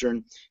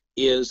 Eastern,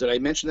 is, did I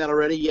mention that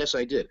already? Yes,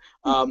 I did.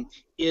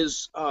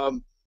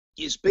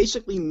 Is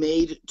basically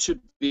made to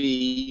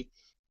be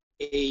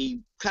a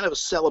kind of a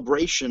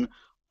celebration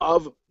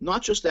of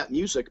not just that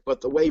music, but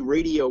the way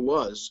radio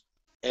was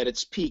at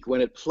its peak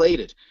when it played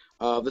it.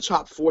 The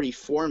top 40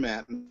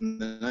 format in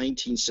the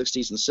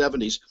 1960s and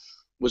 70s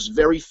was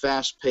very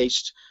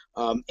fast-paced,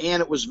 and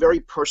it was very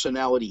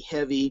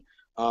personality-heavy.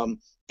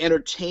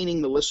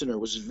 Entertaining the listener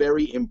was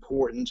very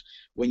important.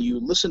 When you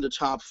listen to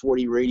top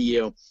 40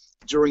 radio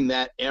during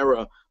that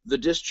era, the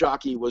disc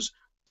jockey was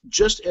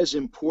just as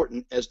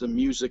important as the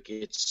music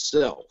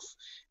itself.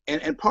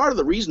 And part of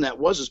the reason that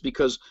was is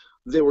because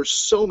there were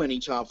so many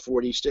top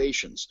 40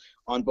 stations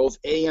on both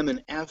AM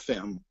and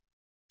FM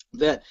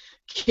that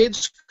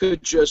kids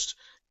could just,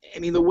 I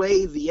mean, the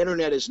way the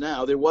internet is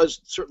now, there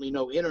was certainly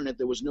no internet,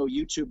 there was no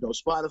YouTube, no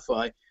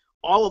Spotify.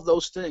 All of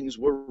those things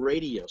were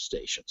radio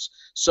stations.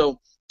 So,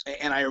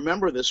 and I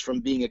remember this from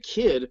being a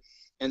kid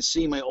and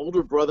seeing my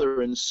older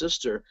brother and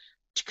sister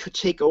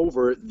take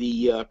over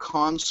the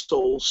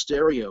console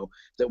stereo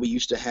that we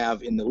used to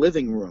have in the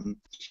living room,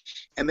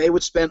 and they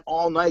would spend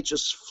all night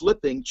just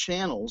flipping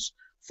channels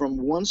from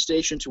one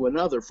station to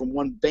another, from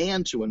one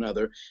band to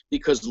another,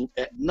 because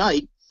at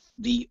night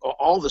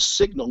all the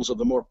signals of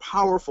the more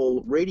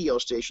powerful radio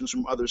stations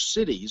from other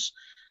cities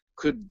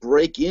could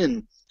break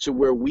in to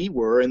where we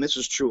were, and this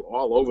is true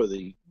all over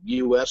the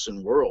U.S.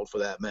 and world for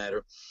that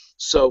matter.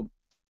 So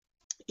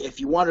if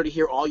you wanted to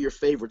hear all your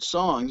favorite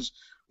songs,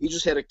 you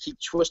just had to keep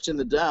twisting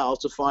the dials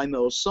to find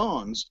those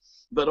songs.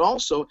 But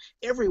also,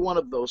 every one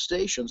of those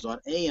stations on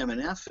AM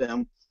and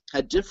FM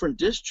had different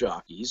disc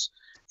jockeys,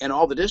 and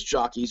all the disc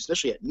jockeys,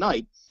 especially at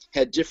night,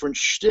 had different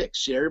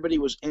shticks. You know, everybody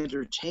was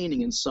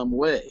entertaining in some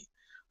way.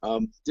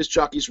 Disc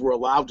jockeys were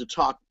allowed to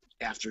talk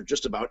after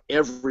just about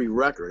every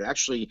record.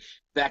 Actually,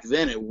 back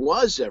then it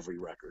was every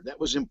record. That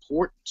was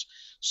important.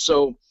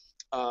 So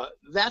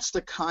that's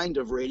the kind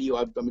of radio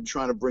I've been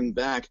trying to bring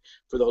back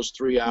for those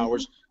 3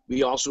 hours.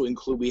 We also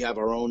we have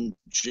our own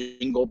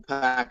jingle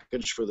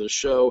package for the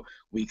show.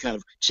 We kind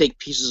of take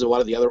pieces of a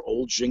lot of the other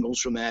old jingles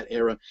from that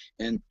era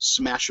and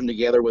smash them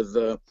together with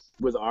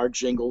our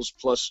jingles.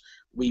 Plus,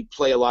 we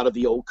play a lot of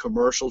the old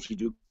commercials. We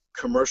do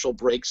commercial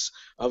breaks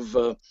of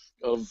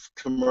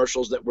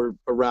commercials that were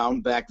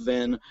around back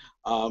then.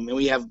 And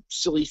we have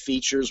silly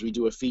features. We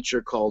do a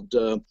feature called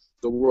The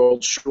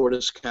World's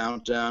Shortest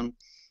Countdown,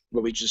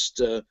 where we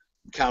just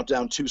count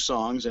down 2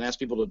 songs and ask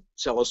people to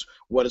tell us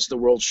what is the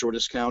world's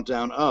shortest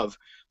countdown of.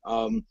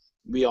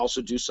 We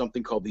also do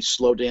something called the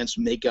Slow Dance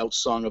Makeout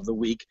Song of the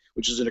Week,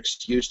 which is an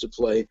excuse to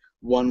play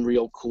one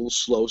real cool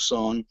slow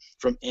song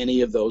from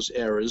any of those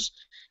eras.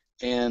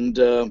 And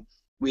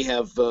we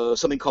have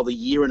something called the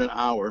Year in an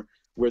Hour,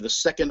 where the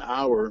second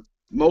hour,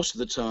 most of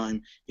the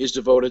time, is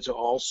devoted to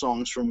all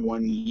songs from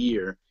one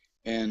year.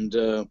 And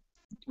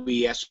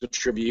we ask a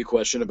trivia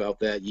question about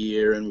that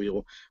year,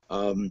 and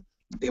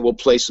they will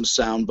play some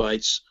sound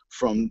bites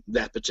from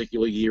that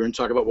particular year and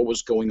talk about what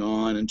was going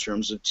on in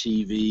terms of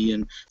TV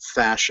and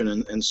fashion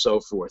and so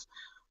forth.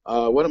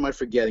 What am I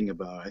forgetting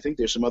about? I think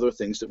there's some other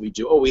things that we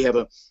do. Oh, we have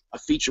a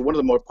feature. One of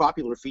the more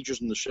popular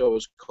features in the show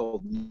is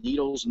called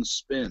Needles and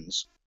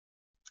Spins.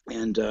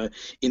 And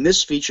in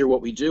this feature,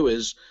 what we do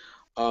is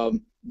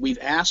we've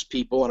asked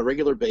people on a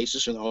regular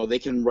basis, and they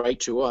can write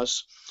to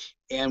us,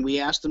 and we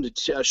ask them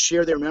to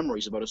share their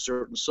memories about a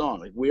certain song.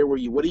 Like, where were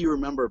you? What do you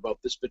remember about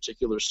this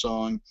particular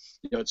song?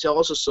 You know, tell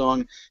us a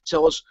song.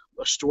 Tell us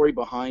a story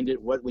behind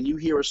it. When you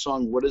hear a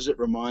song, what does it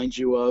remind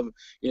you of?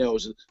 You know,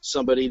 is it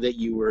somebody that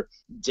you were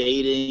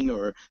dating,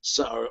 or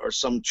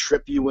some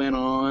trip you went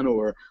on,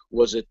 or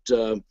was it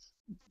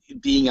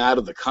being out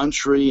of the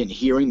country and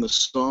hearing the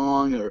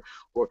song,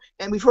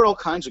 and we've heard all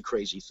kinds of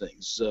crazy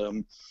things.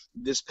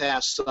 This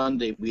past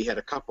Sunday, we had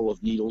a couple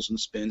of Needles and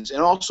Spins,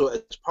 and also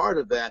as part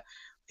of that,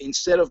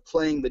 instead of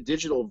playing the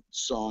digital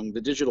song,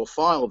 the digital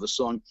file of the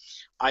song,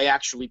 I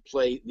actually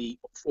play the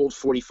old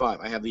 45.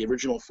 I have the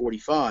original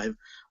 45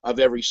 of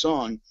every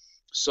song.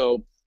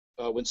 So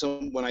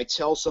when I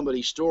tell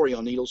somebody's story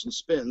on Needles and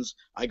Spins,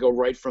 I go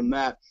right from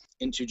that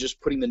into just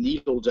putting the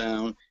needle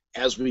down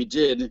as we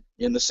did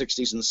in the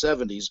 60s and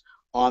 70s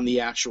on the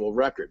actual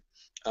record.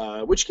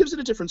 Which gives it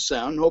a different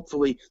sound.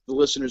 Hopefully the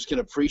listeners can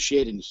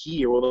appreciate and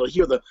hear, well, they'll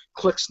hear the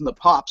clicks and the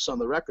pops on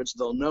the records.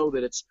 They'll know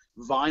that it's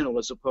vinyl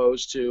as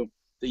opposed to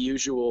the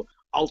usual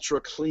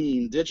ultra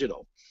clean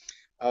digital.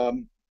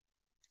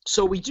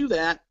 So we do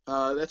that.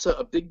 That's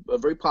a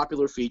very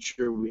popular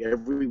feature.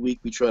 Every week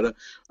we try to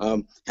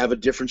have a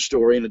different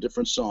story and a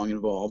different song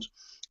involved.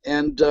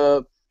 And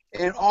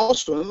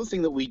also another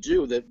thing that we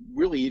do that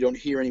really you don't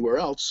hear anywhere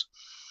else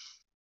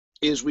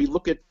is we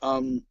look at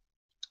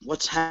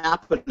what's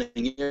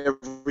happening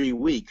every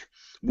week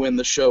when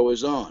the show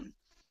is on,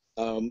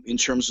 in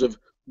terms of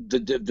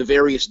the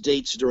various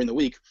dates during the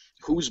week.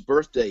 Whose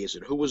birthday is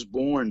it? Who was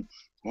born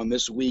on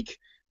this week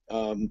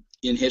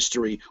in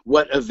history?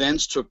 What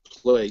events took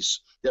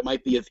place that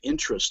might be of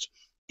interest?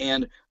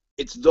 And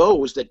it's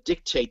those that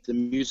dictate the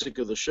music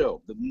of the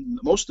show.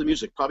 Most of the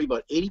music, probably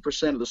about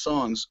 80% of the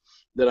songs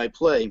that I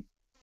play,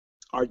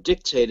 are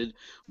dictated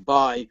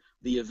by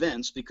the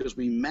events because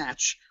we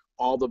match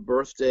all the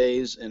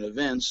birthdays and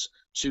events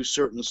to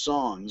certain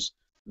songs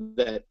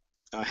that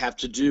have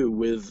to do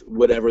with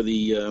whatever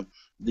the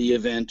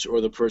event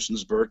or the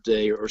person's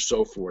birthday or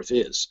so forth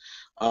is.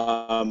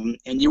 And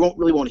you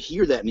won't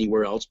hear that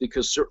anywhere else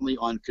because certainly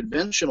on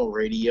conventional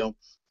radio,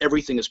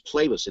 everything is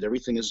playlisted.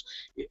 Everything is,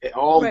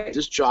 all Right.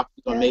 disc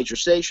jockeys on Yeah. major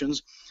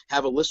stations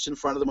have a list in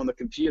front of them on the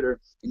computer,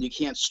 and you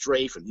can't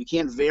stray from it. You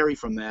can't vary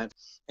from that.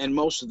 And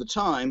most of the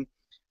time,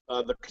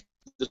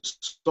 the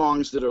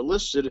songs that are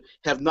listed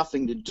have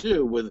nothing to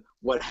do with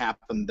what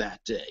happened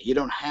that day. You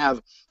don't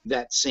have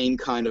that same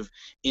kind of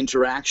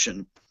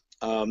interaction.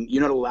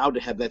 You're not allowed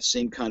to have that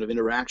same kind of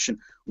interaction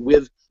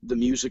with the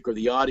music or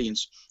the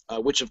audience,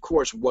 which of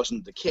course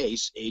wasn't the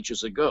case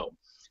ages ago.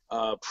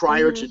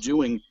 Prior to Mhm.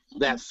 doing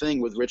that thing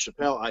with Rich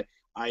Appel,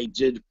 I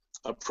did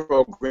a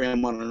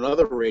program on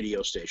another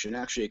radio station,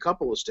 actually a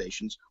couple of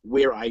stations,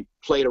 where I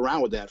played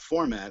around with that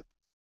format,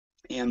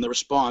 and the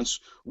response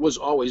was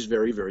always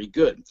very, very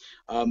good.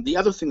 The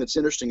other thing that's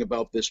interesting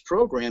about this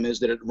program is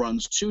that it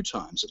runs 2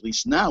 times, at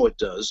least now it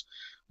does,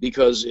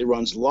 because it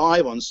runs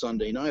live on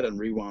Sunday night on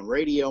Rewound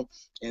Radio,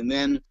 and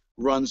then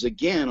runs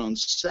again on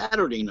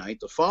Saturday night,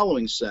 the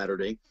following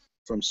Saturday,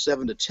 from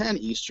 7 to 10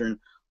 Eastern,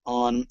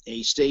 on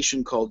a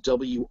station called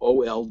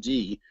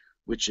WOLD,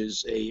 which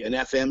is an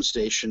FM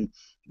station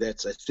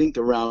that's, I think,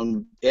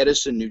 around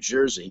Edison, New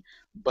Jersey,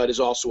 but is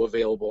also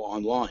available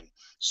online.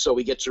 So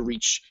we get to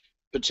reach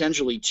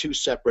potentially 2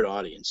 separate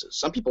audiences.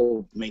 Some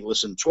people may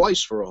listen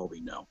twice for all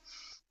we know.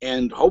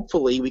 And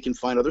hopefully we can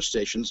find other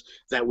stations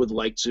that would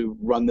like to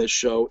run this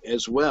show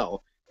as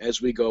well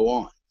as we go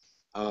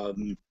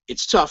on.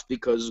 It's tough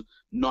because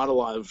not a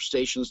lot of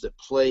stations that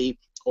play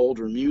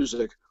older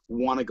music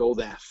want to go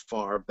that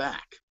far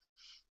back.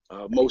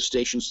 Most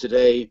stations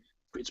today,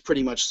 it's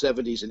pretty much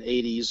 70s and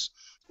 80s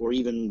or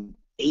even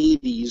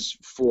 80s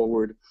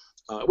forward,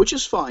 which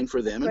is fine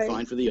for them and Right.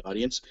 fine for the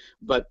audience,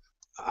 but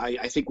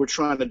I think we're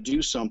trying to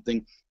do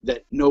something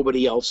that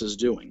nobody else is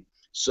doing.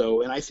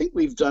 So, and I think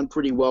we've done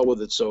pretty well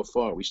with it so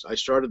far. I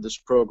started this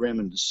program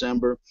in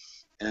December,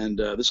 and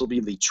this will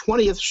be the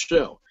 20th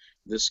show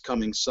this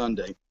coming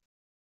Sunday.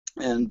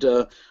 And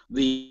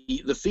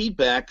the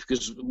feedback,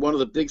 because one of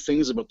the big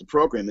things about the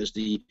program is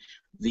the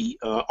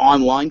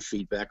online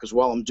feedback. Because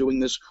while I'm doing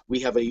this, we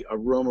have a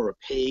room or a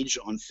page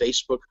on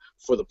Facebook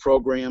for the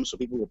program, so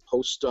people will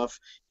post stuff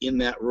in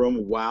that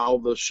room while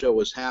the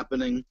show is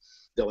happening.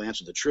 They'll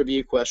answer the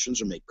trivia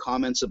questions or make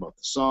comments about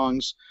the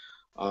songs.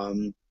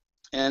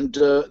 And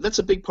that's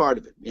a big part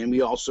of it. And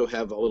we also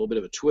have a little bit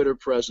of a Twitter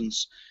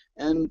presence.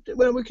 And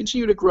well, we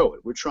continue to grow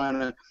it. We're trying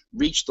to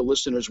reach the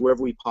listeners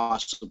wherever we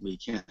possibly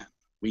can.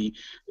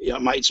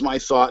 It's my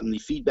thought, and the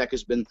feedback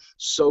has been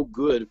so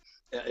good.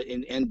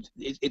 And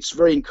it's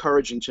very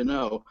encouraging to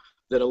know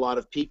that a lot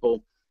of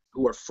people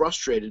who are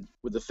frustrated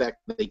with the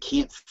fact that they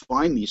can't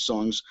find these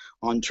songs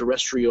on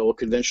terrestrial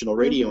conventional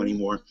radio Mhm.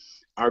 anymore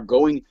are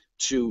going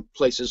to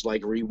places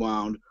like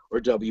Rewound or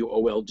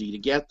WOLD to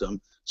get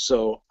them.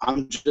 So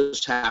I'm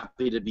just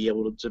happy to be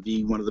able to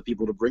be one of the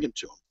people to bring it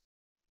to them.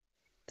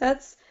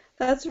 That's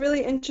that's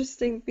really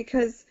interesting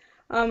because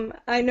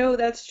I know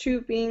that's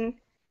true being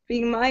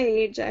my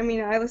age. I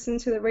mean, I listen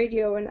to the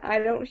radio and I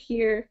don't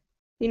hear,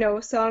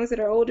 songs that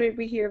are older.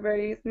 We hear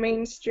very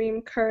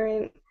mainstream,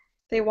 current.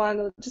 They want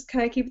to just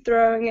kind of keep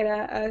throwing it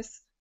at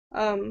us.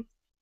 Um,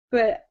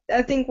 but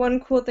I think one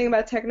cool thing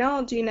about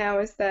technology now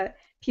is that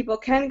people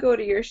can go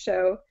to your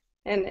show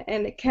and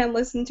can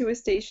listen to a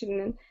station,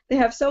 and they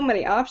have so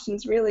many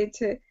options really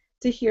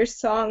to hear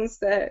songs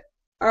that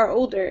are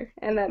older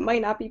and that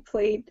might not be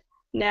played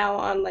now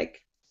on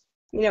like,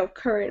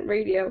 current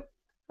radio.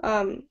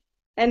 Um,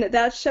 and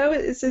that show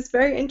is just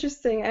very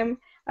interesting.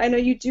 I know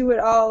you do it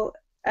all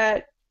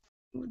at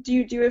do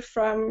you do it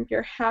from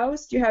your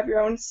house? Do you have your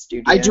own I do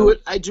studio?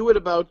 it. I do it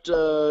about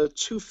 2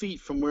 feet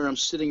from where I'm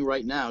sitting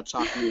right now,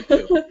 talking with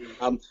you.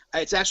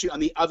 It's actually on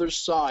the other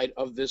side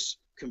of this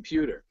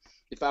computer.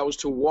 If I was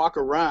to walk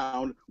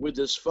around with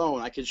this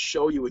phone, I could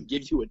show you and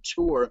give you a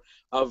tour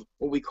of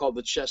what we call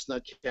the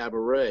Chestnut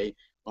Cabaret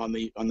on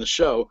the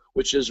show,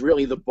 which is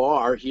really the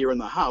bar here in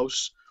the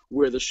house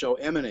where the show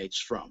emanates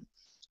from,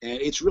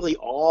 and it's really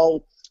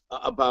all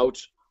about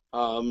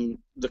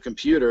the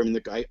computer. I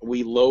mean,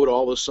 we load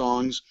all the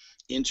songs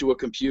into a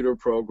computer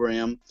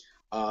program,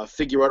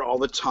 figure out all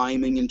the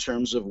timing in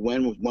terms of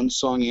when one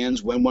song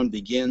ends, when one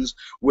begins,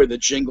 where the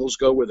jingles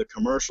go, where the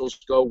commercials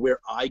go, where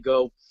I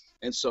go,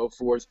 and so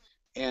forth.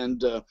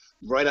 And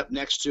right up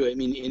next to it, I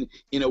mean,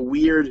 in a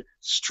weird,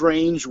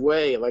 strange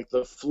way, like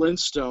the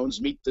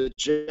Flintstones meet the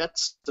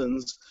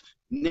Jetsons,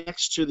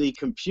 next to the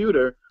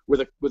computer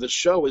where the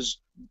show is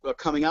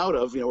coming out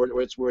of,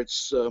 where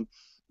it's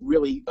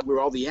really where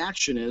all the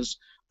action is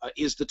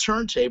the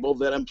turntable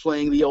that I'm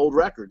playing the old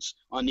records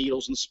on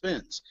needles and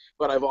spins.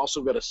 But I've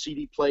also got a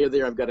CD player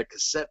there. I've got a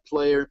cassette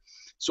player.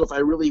 So if I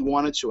really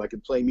wanted to, I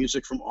could play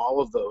music from all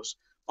of those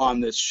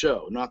on this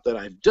show. Not that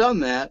I've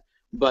done that,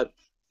 but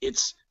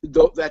it's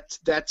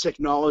that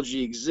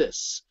technology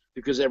exists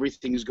because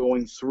everything's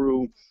going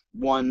through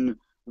one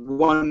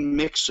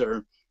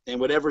mixer, and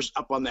whatever's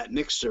up on that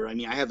mixer. I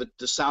mean, I have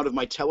the sound of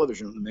my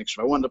television on the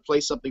mixer. If I wanted to play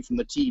something from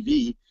the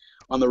TV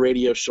on the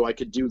radio show, I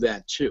could do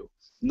that too.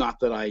 Not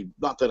that I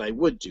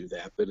would do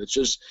that, but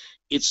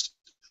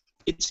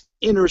it's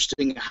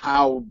interesting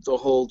how the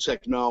whole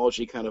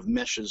technology kind of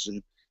meshes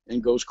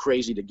and goes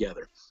crazy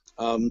together.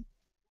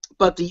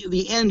 But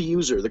the end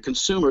user, the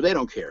consumer, they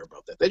don't care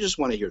about that. They just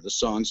want to hear the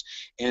songs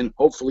and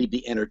hopefully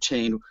be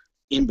entertained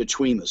in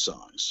between the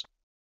songs.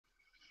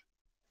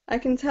 I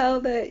can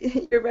tell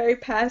that you're very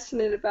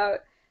passionate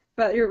about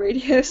your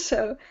radio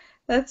show.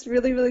 That's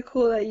really, really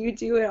cool that you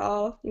do it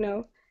all,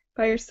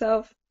 by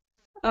yourself.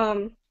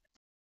 Um,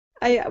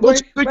 Well,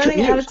 it's we're a good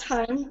running out of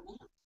commute.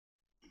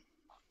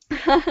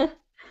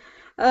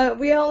 time.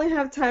 We only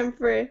have time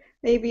for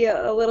maybe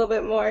a little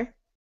bit more,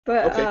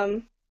 but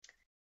Okay.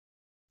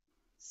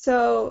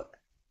 so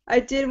I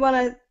did want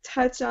to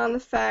touch on the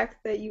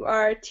fact that you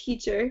are a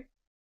teacher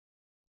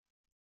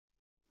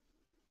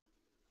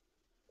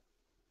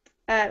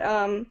at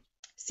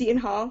Seton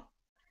Hall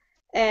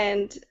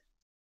and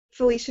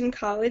Felician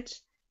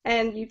College,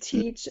 and you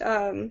teach.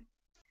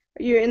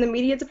 You're in the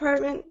media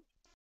department.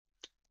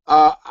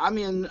 I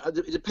mean,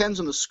 it depends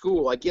on the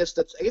school. I guess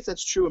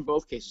that's true in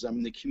both cases. I'm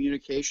in the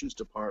communications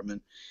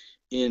department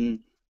in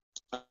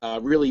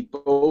really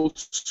both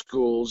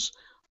schools,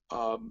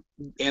 um,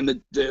 and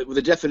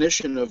the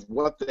definition of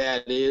what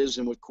that is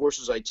and what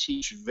courses I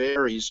teach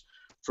varies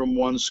from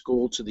one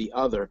school to the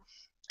other.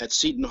 At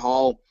Seton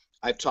Hall,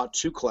 I've taught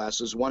two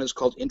classes. One is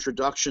called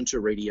Introduction to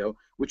Radio,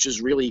 which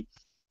is really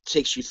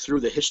takes you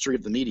through the history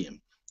of the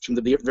medium from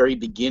the very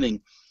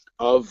beginning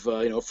of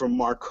from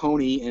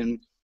Marconi and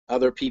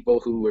other people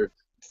who were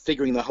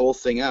figuring the whole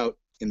thing out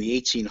in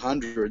the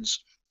 1800s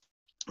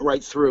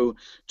right through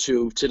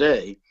to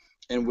today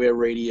and where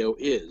radio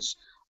is.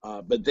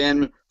 But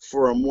then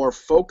for a more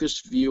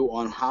focused view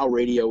on how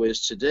radio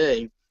is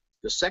today,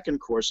 the second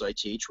course I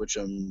teach, which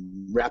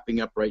I'm wrapping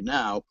up right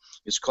now,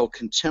 is called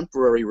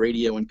Contemporary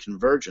Radio and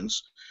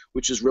Convergence,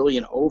 which is really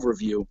an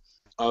overview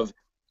of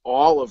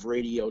all of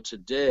radio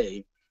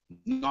today,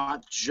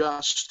 not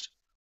just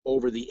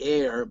over the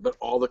air, but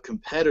all the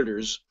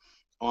competitors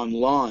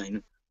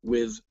online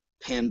with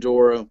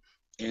Pandora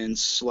and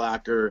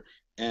Slacker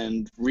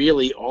and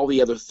really all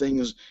the other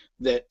things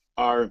that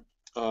are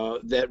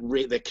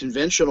that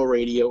conventional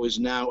radio is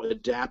now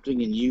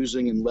adapting and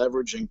using and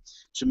leveraging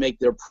to make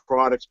their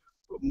product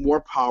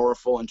more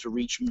powerful and to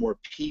reach more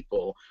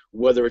people,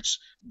 whether it's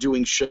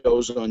doing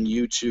shows on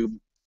YouTube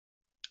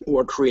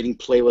or creating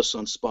playlists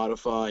on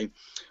Spotify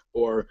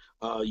or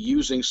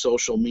using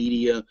social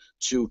media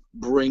to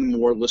bring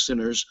more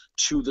listeners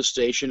to the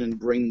station and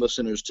bring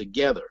listeners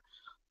together.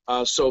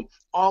 So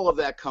all of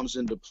that comes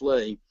into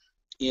play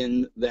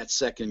in that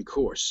second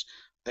course.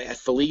 At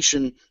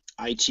Felician,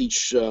 I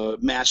teach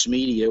mass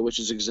media, which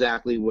is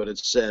exactly what it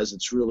says.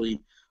 It's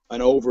really an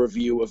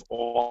overview of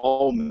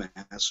all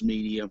mass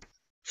media,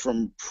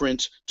 from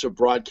print to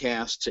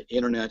broadcast to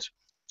internet,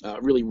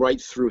 really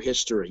right through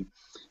history.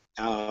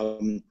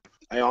 Um,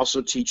 I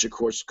also teach a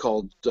course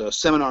called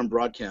Seminar on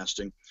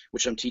Broadcasting,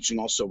 which I'm teaching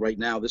also right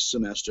now this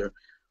semester,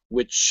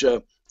 which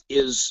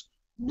is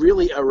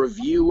really a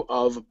review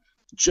of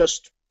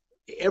just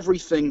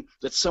everything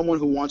that someone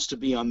who wants to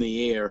be on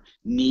the air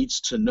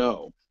needs to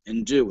know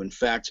and do. In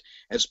fact,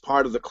 as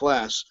part of the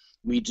class,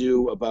 we've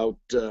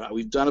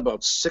done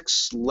about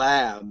 6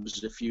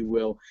 labs, if you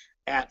will,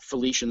 at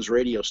Felician's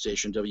radio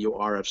station,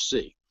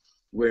 WRFC,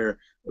 where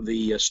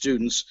the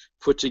students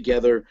put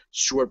together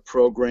short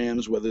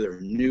programs, whether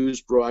they're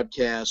news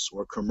broadcasts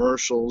or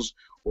commercials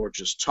or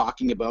just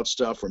talking about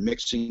stuff or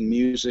mixing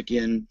music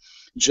in,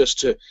 just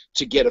to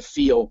get a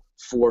feel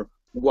for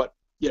what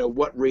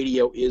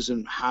radio is,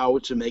 and how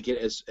to make it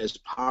as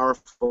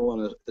powerful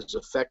and as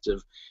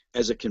effective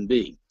as it can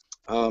be.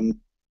 Um,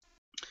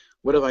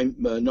 what have I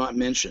not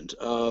mentioned?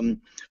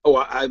 I'm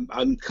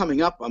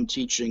coming up. I'm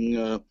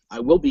teaching. I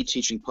will be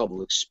teaching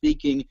public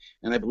speaking,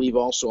 and I believe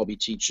also I'll be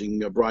teaching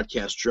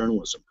broadcast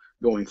journalism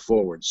going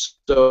forward.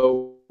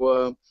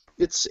 So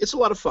it's a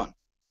lot of fun.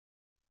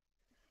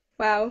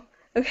 Wow.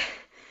 Okay.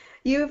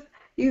 You've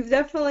you've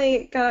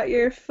definitely got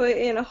your foot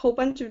in a whole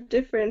bunch of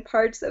different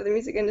parts of the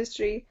music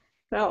industry,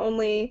 not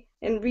only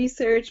in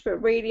research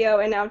but radio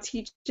and now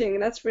teaching.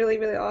 That's really,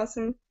 really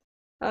awesome.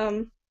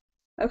 Um,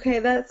 okay,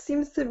 that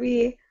seems to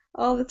be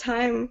all the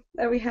time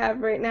that we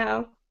have right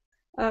now.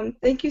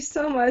 Thank you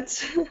so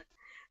much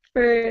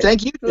for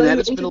Thank you, letting Jeanette. me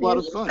It's been a lot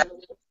interview. of fun.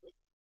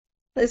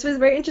 This was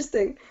very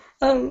interesting.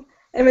 And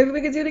maybe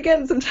we could do it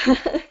again sometime.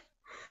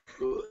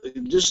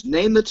 Just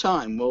name the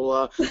time.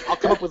 I'll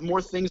come up with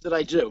more things that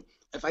I do.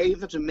 If I even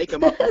have to make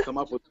them up, I'll come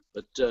up with them.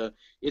 But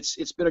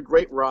it's been a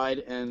great ride,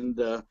 and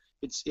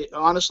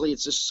honestly,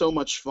 it's just so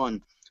much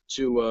fun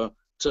to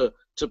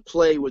to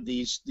play with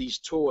these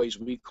toys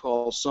we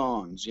call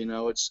songs. You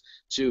know, it's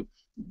to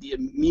the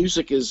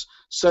music is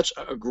such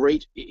a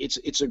great.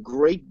 It's a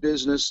great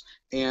business,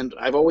 and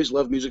I've always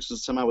loved music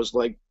since the time I was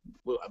like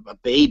a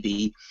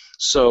baby.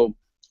 So,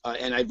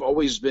 and I've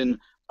always been.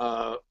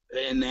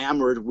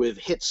 Enamored with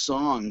hit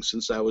songs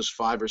since I was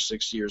 5 or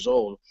 6 years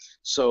old.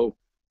 So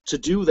to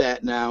do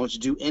that now, to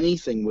do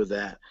anything with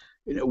that,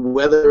 you know,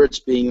 whether it's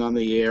being on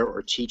the air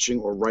or teaching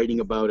or writing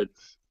about it,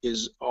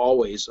 is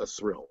always a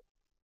thrill.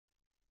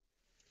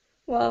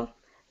 Well,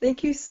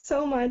 thank you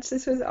so much.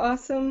 This was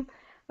awesome.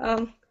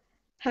 Um,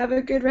 have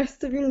a good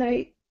rest of your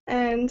night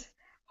and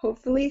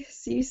hopefully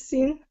see you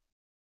soon.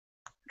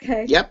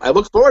 Okay, Yep, I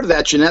look forward to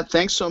that, Jeanette.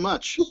 Thanks so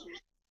much.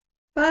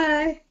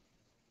 bye.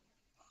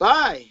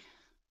 Bye.